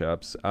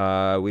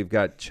matchups. We've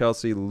got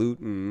Chelsea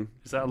Luton.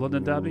 Is that a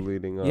London derby?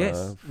 Leading Yes.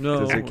 off.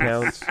 No. Does it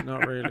count?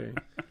 Not really.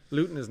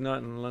 Luton is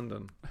not in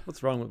London.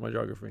 What's wrong with my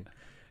geography?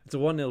 It's a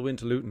 1-0 win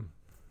to Luton.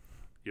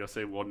 You're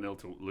saying 1-0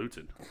 to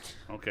Luton.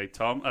 Okay,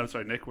 Tom. I'm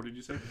sorry, Nick. What did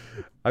you say?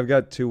 I've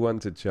got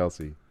 2-1 to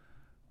Chelsea.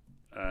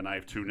 And I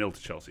have 2-0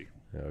 to Chelsea.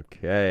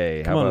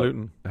 Okay. Come on,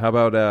 Luton. How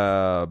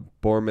about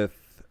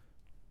Bournemouth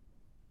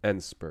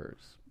and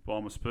Spurs?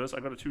 Bournemouth Spurs.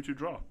 I got a 2-2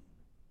 draw.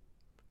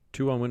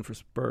 2-1 win for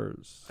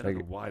Spurs. I don't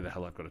know why the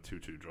hell I've got a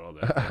 2-2 draw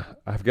there.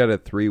 I've got a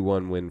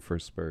 3-1 win for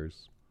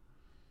Spurs.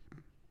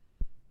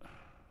 I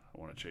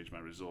want to change my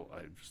result.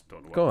 I just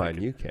don't know what Go I'm on,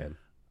 thinking. you can.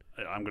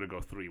 I'm going to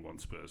go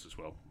 3-1 Spurs as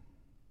well.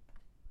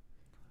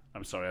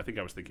 I'm sorry. I think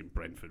I was thinking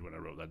Brentford when I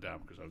wrote that down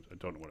because I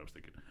don't know what I was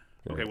thinking.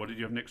 Okay, what did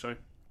you have, Nick? Sorry?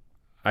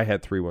 I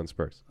had 3-1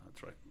 Spurs.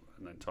 That's right.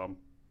 And then Tom?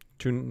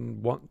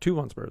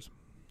 2-1 Spurs.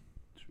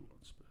 2-1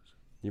 Spurs.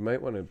 You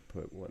might want to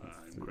put one. I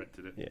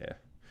corrected it. Yeah.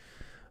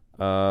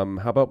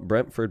 How about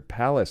Brentford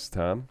Palace,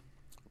 Tom?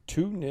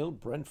 2-0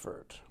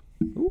 Brentford.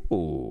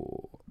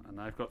 Ooh. And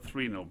I've got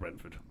 3-0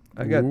 Brentford.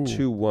 I got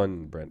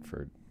 2-1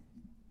 Brentford.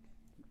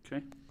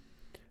 Okay.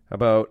 How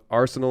about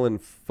Arsenal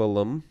and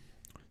Fulham?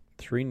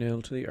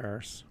 3-0 to the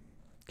Arse.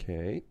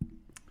 Okay.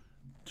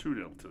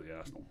 2-0 to the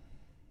Arsenal.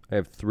 I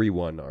have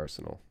 3-1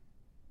 Arsenal.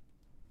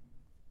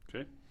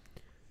 Okay.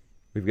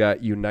 We've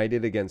got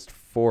United against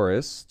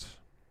Forest.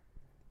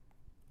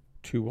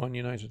 2-1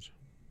 United.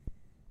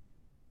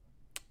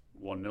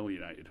 1-0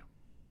 United.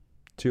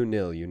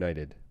 2-0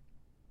 United.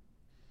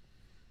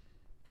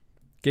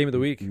 Game of the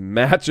week.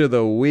 Match of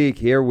the week.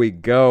 Here we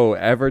go.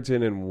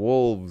 Everton and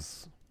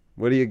Wolves.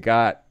 What do you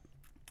got?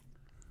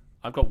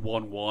 I've got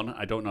 1-1.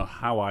 I don't know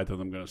how either of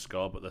them are going to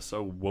score, but they're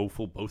so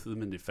woeful, both of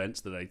them in defence,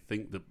 that I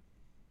think that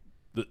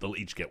they'll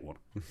each get one.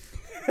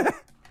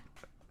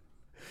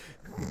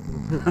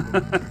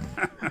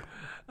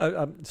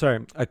 I'm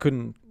sorry, I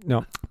couldn't.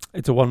 No,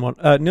 it's a 1-1.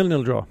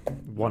 0-0 draw.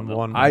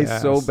 1-1. I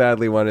so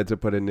badly wanted to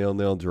put a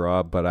 0-0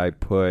 draw, but I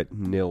put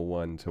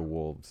 0-1 to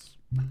Wolves.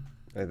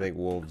 I think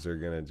Wolves are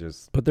going to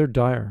just... But they're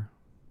dire.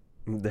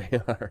 They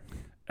are.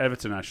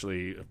 Everton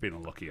actually have been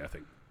unlucky, I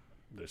think.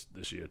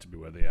 this year to be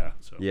where they are.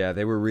 So Yeah,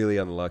 they were really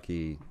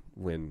unlucky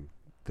when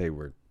they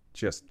were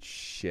just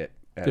shit.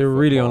 They were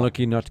really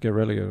unlucky not to get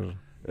relegated.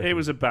 it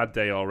was a bad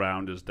day all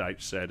round, as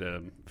Deitch said,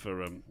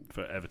 for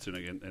Everton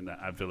in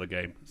that Villa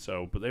game.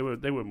 So, but they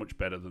were much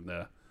better than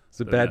their. It's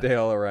a bad day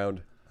all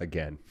around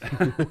again.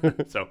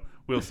 So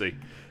we'll see.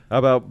 How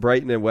about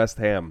Brighton and West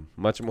Ham?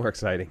 Much more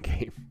exciting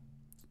game.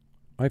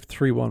 I have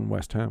 3-1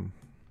 West Ham.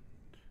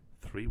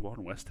 3-1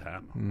 West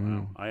Ham. Mm.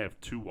 Wow. I have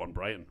 2-1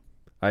 Brighton.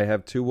 I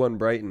have 2-1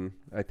 Brighton.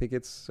 I think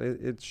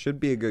it should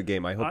be a good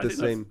game. I hope the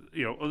same.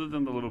 Other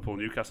than the Liverpool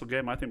Newcastle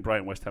game, I think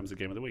Brighton West Ham's the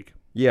game of the week.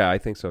 Yeah, I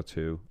think so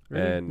too.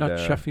 Really? And Not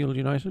Sheffield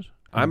United.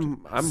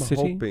 I'm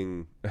City?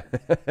 hoping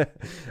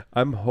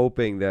I'm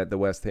hoping that the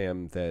West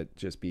Ham that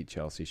just beat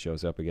Chelsea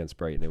shows up against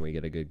Brighton and we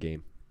get a good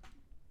game.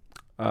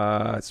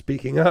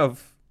 Speaking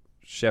of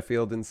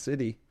Sheffield and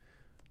City,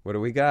 what do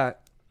we got?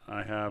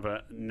 I have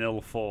a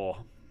 0-4.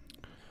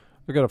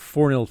 I got a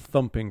 4-0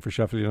 thumping for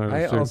Sheffield United.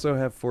 I too. also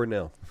have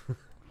 4-0.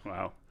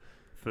 Wow.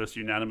 First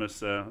unanimous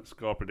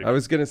score prediction. I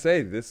was going to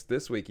say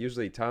this week,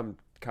 usually Tom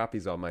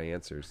copies all my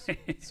answers.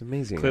 It's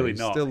amazing. Clearly I'm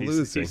not. still He's-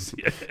 losing.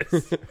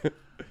 yes.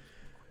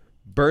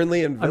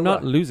 Burnley and Villa. I'm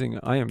not losing.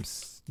 I am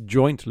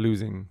joint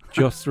losing.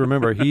 Just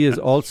remember, he is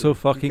also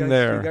fucking you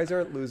there. guys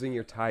aren't losing.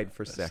 You're tied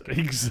for second.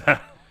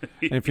 Exactly.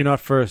 And if you're not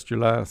first, you're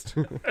last.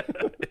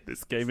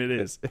 This game it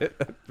is.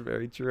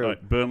 Very true.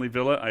 Right, Burnley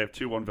Villa. I have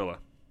 2-1 Villa.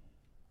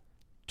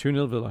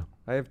 2-0 Villa.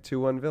 I have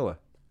 2-1 Villa.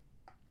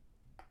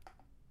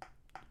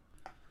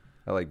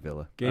 I like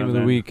Villa. Game of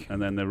the week.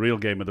 And then the real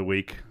game of the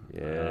week.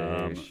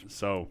 Yeah.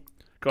 So,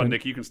 go on,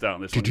 Nick, you can start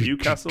on this one.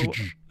 Newcastle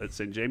at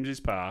St.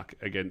 James's Park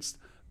against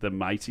the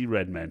mighty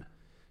Redmen.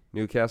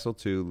 Newcastle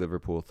 2,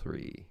 Liverpool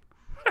 3.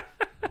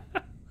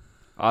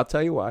 I'll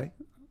tell you why.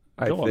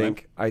 Go on,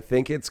 I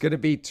think it's going to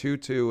be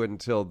 2-2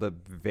 until the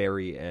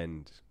very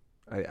end.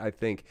 I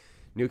think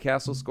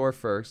Newcastle score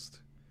first,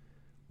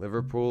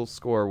 Liverpool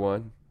score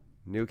one,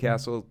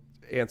 Newcastle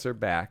answer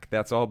back.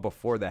 That's all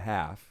before the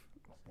half.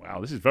 Wow,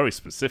 this is very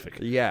specific.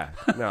 Yeah,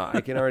 no,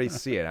 I can already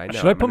see it. I know.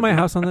 Should I put my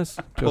house on this?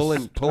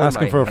 pulling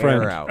asking my for a hair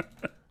friend. out,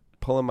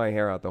 pulling my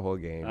hair out the whole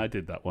game? I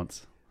did that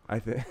once. I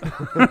think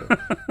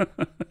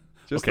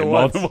just Okay, the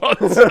more once. than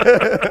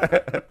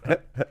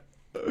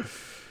once.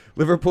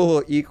 Liverpool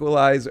will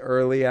equalize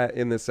early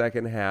in the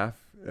second half.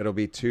 It'll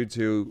be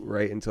 2-2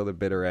 right until the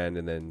bitter end,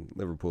 and then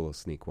Liverpool will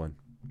sneak one.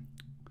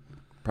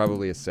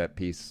 Probably a set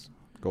piece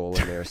goal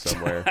in there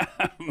somewhere.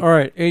 All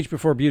right, age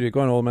before beauty. Go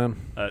on, old man.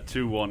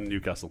 2-1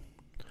 Newcastle.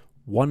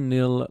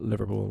 1-0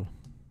 Liverpool.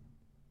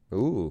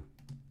 Ooh.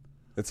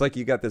 It's like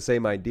you got the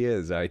same idea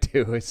as I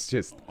do. It's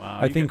just... Wow,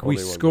 I think we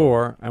only one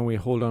score and we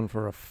hold on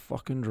for a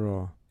fucking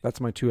draw.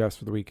 That's my 2 Fs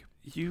for the week.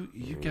 you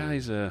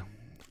guys are...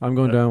 I'm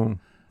going down.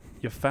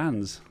 You're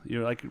fans.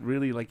 You're like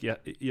really like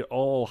you're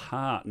all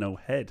heart, no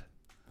head.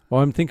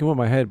 Well, I'm thinking with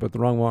my head, but the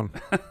wrong one.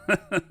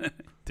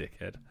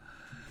 Dickhead.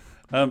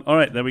 All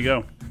right, there we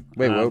go.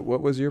 Wait,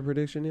 what was your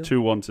prediction, Neil?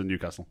 2-1 to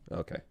Newcastle.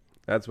 Okay.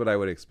 That's what I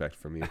would expect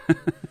from you.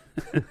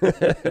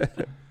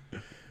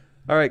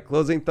 All right,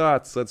 closing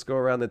thoughts. Let's go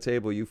around the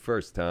table. You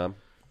first, Tom.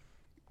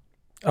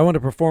 I want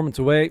a performance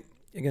away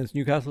against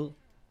Newcastle.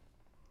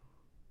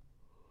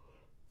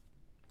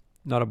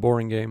 Not a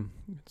boring game,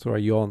 so I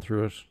yawn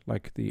through it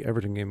like the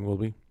Everton game will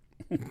be.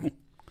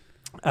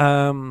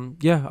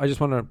 Yeah, I just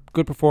want a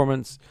good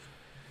performance.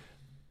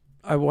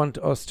 I want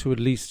us to at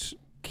least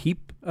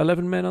keep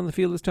 11 men on the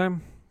field this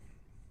time.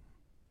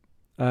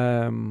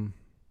 Yeah,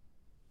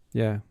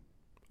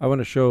 I want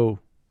to show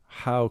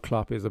how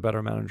Klopp is a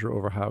better manager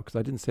over Howe, because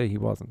I didn't say he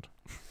wasn't.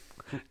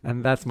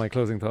 And that's my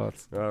closing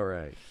thoughts. All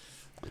right.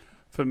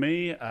 For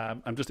me,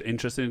 I'm just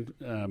interested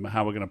in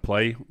how we're going to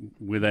play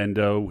with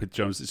Endo, with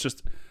Jones. It's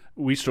just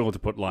we struggle to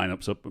put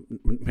lineups up. I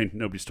mean,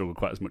 nobody struggled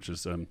quite as much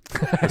as Tom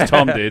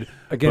did.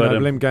 Again, but, I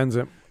blame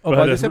Ganza. Oh, but,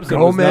 well, this episode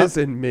was Gomez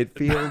not, in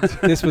midfield.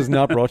 this was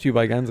not brought to you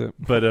by Ganza.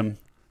 But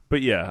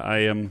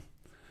yeah,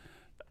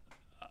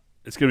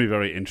 it's going to be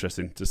very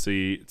interesting to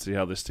see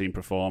how this team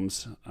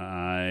performs.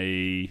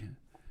 I'm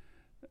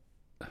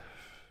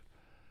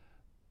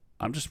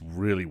just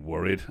really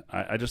worried.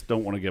 I just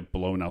don't want to get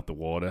blown out the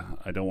water.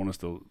 I don't want us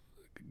to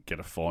get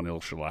a 4-0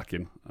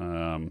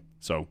 shellacking.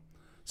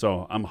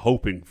 So I'm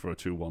hoping for a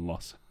 2-1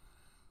 loss.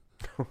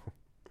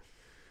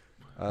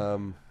 I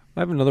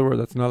have another word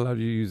that's not allowed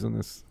to use on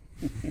this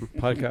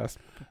podcast,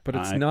 but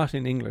it's not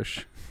in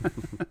English.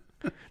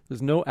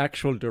 There's no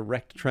actual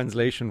direct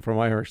translation from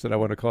Irish that I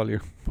want to call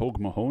you. Pog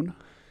Mahone?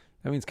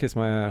 That means kiss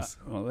my ass.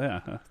 Well,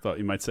 yeah, I thought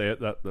you might say it.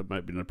 That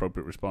might be an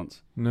appropriate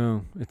response.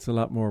 No, it's a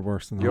lot more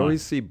worse than that. You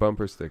always see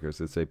bumper stickers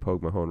that say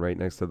Pogue Mahone right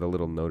next to the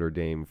little Notre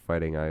Dame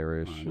Fighting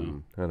Irish I know.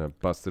 and kind of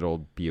busted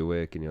old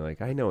Buick, and you're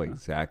like, I know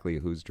exactly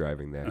who's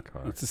driving that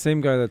car. It's the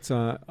same guy that's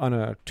on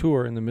a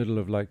tour in the middle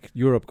of like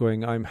Europe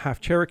going, I'm half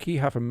Cherokee,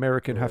 half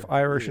American, half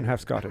Irish, and half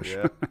Scottish.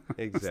 Yeah,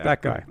 It's exactly.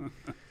 that guy.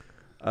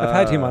 I've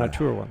had him on a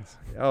tour once.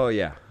 Oh,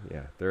 yeah.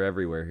 They're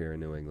everywhere here in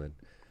New England.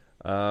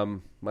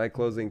 My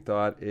closing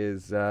thought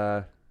is,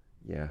 I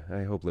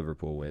hope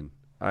Liverpool win.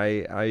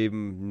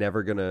 I'm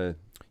never going to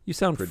You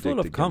sound predict full of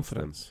against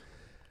confidence.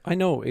 I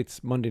know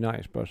it's Monday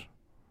night, but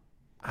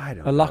I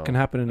don't a lot can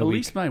happen in a At week.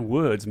 least my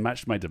words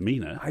matched my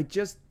demeanor. I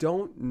just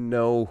don't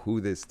know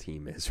who this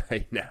team is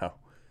right now.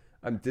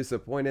 I'm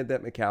disappointed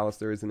that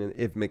MacAllister isn't in.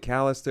 If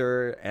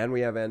MacAllister and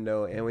we have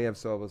Endo and we have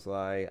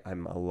Soboslai,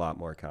 I'm a lot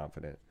more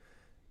confident.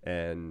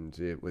 And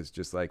it was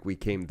just like we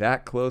came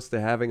that close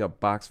to having a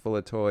box full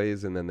of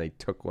toys, and then they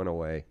took one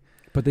away.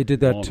 But they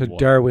did that to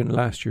Darwin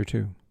last year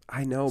too.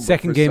 I know.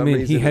 Second game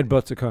in, he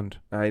headbutts a cunt.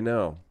 I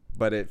know,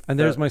 but and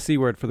there's my C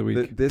word for the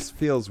week. This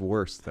feels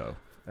worse, though.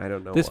 I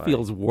don't know. This why.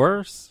 feels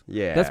worse.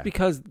 Yeah, that's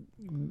because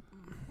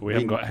we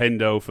haven't got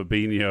Hendo,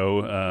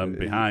 Fabinho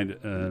behind,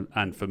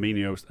 and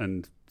Firmino,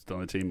 and still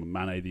on the team with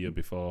Mane the year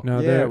before. No,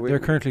 they're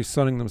currently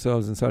sunning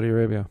themselves in Saudi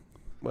Arabia.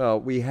 Well,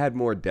 we had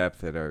more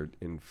depth at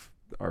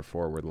our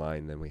forward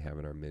line than we have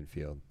in our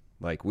midfield.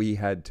 Like, we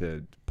had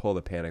to pull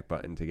the panic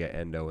button to get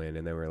Endo in,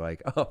 and then we're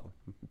like, oh,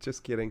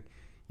 just kidding.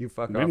 You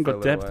fuck off. We haven't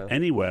got depth while.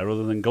 anywhere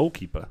other than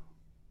goalkeeper.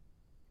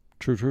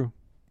 True.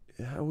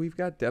 Yeah, we've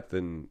got depth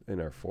in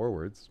our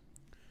forwards.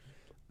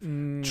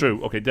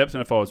 True. Okay, depth in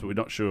our forwards, but we're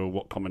not sure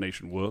what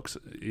combination works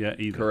yet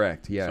either.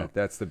 Correct. Yeah,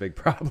 that's the big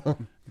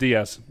problem.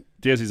 Diaz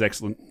is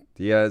excellent.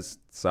 Diaz,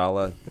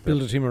 Salah.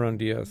 Build a team around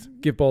Diaz.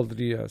 Give ball to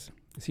Diaz.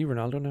 Is he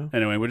Ronaldo now?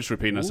 Anyway, we're just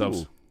repeating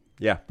ourselves.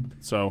 Yeah.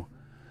 So,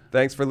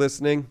 thanks for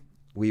listening.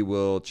 We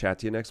will chat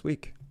to you next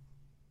week.